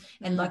towards, and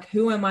like,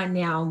 who am I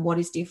now and what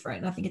is different?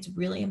 And I think it's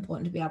really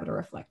important to be able to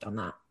reflect on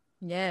that.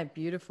 Yeah,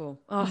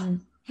 beautiful.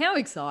 How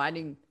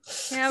exciting.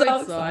 How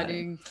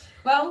exciting.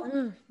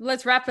 Well,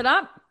 let's wrap it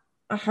up.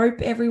 I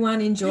hope everyone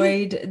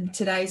enjoyed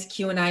today's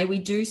Q&A. We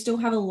do still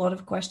have a lot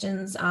of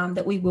questions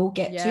that we will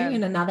get to Yeah.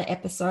 in another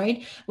episode.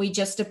 We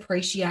just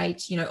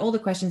appreciate, all the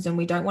questions, and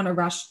we don't want to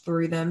rush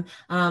through them.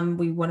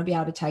 We want to be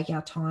able to take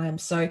our time.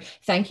 So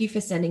thank you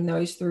for sending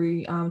those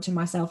through to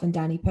myself and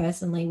Danny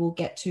personally. We'll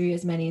get to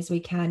as many as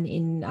we can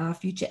in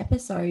future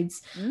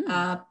episodes.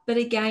 But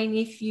again,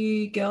 if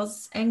you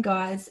girls and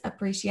guys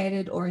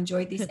appreciated or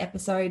enjoyed this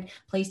episode,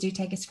 please do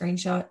take a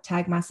screenshot,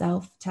 tag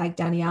myself, tag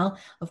Danielle,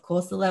 of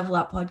course, the Level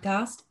Up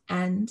podcast,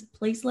 and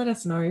please let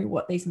us know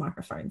what these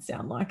microphones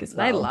sound like as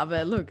well. They love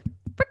it. Look,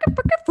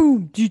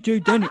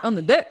 DJ Danny on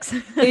the decks.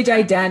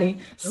 DJ Danny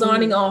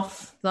signing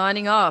off.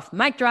 Signing off.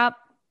 Mic drop.